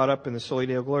believe that's caught up in the Soli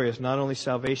Deo Gloria. It's not only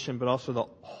salvation, but also the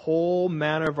whole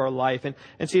manner of our life.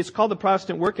 And see, it's called the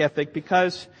Protestant work ethic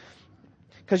because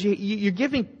Because you're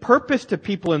giving purpose to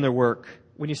people in their work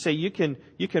when you say you can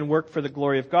work for the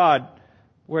glory of God.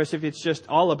 Whereas if it's just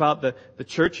all about the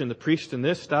church and the priest and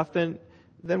this stuff, then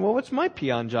well, what's my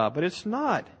peon job? But it's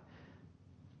not.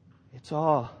 It's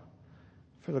all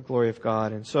for the glory of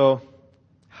God. And so,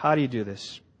 how do you do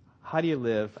this? How do you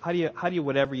live? How do you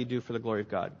whatever you do for the glory of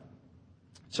God?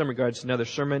 In some regards, another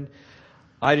sermon.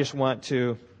 I just want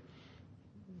to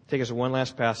take us to one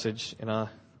last passage, and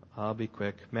I'll be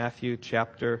quick. Matthew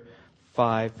chapter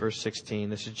 5, verse 16.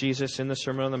 This is Jesus in the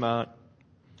Sermon on the Mount.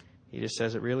 He just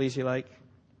says it real easy like.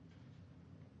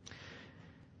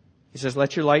 He says,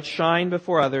 "Let your light shine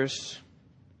before others,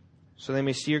 so they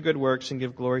may see your good works and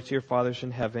give glory to your fathers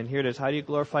in heaven." Here it is. How do you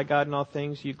glorify God in all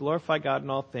things? You glorify God in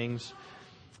all things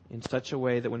in such a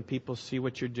way that when people see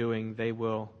what you're doing, they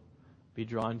will be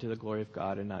drawn to the glory of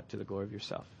God and not to the glory of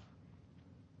yourself.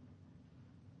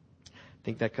 I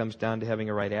think that comes down to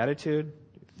having a right attitude,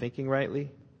 thinking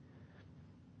rightly,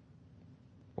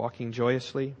 walking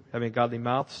joyously, having a godly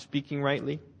mouth, speaking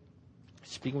rightly,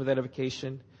 speaking with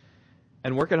edification,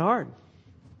 and working hard.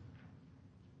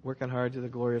 Working hard to the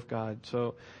glory of God.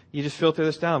 So you just filter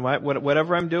this down. Right?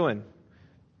 Whatever I'm doing,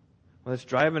 whether it's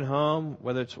driving home,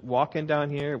 whether it's walking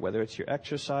down here, whether it's your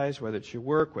exercise, whether it's your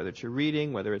work, whether it's your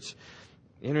reading, whether it's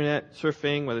internet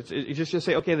surfing, whether it's, you just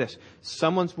say, okay,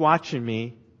 someone's watching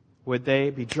me. Would they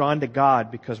be drawn to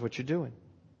God because of what you're doing?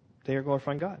 They are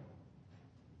glorifying God.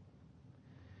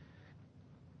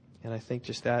 And I think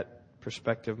just that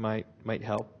perspective might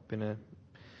help in a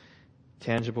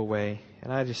tangible way.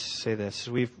 And I just say this.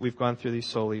 We've gone through these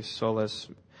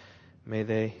solas. May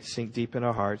they sink deep in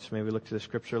our hearts. May we look to the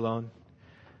Scripture alone.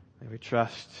 May we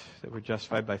trust that we're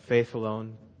justified by faith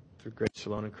alone, through grace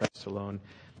alone and Christ alone.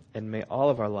 And may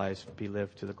all of our lives be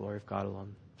lived to the glory of God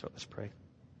alone. So let's pray.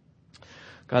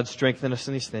 God, strengthen us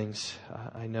in these things.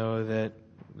 I know that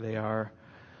they are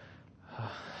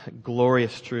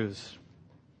glorious truths.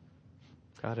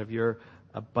 God, of your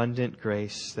abundant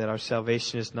grace, that our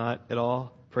salvation is not at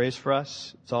all praise for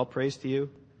us. It's all praise to you.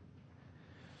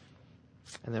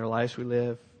 And their lives we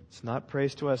live, it's not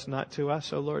praise to us, not to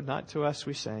us, O Lord, not to us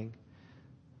we sang,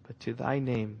 but to thy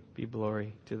name be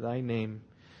glory, to thy name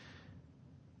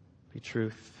be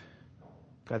truth.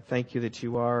 God, thank you that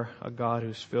you are a God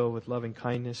who's filled with loving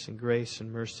kindness and grace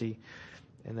and mercy,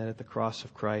 and that at the cross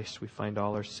of Christ we find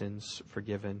all our sins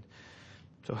forgiven.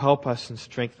 So help us and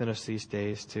strengthen us these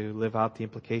days to live out the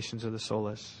implications of the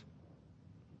solas.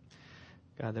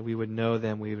 God, that we would know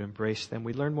them, we would embrace them.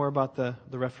 We'd learn more about the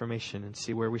Reformation and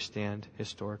see where we stand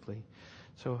historically.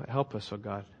 So help us, oh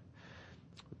God.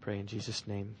 We pray in Jesus'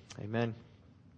 name. Amen.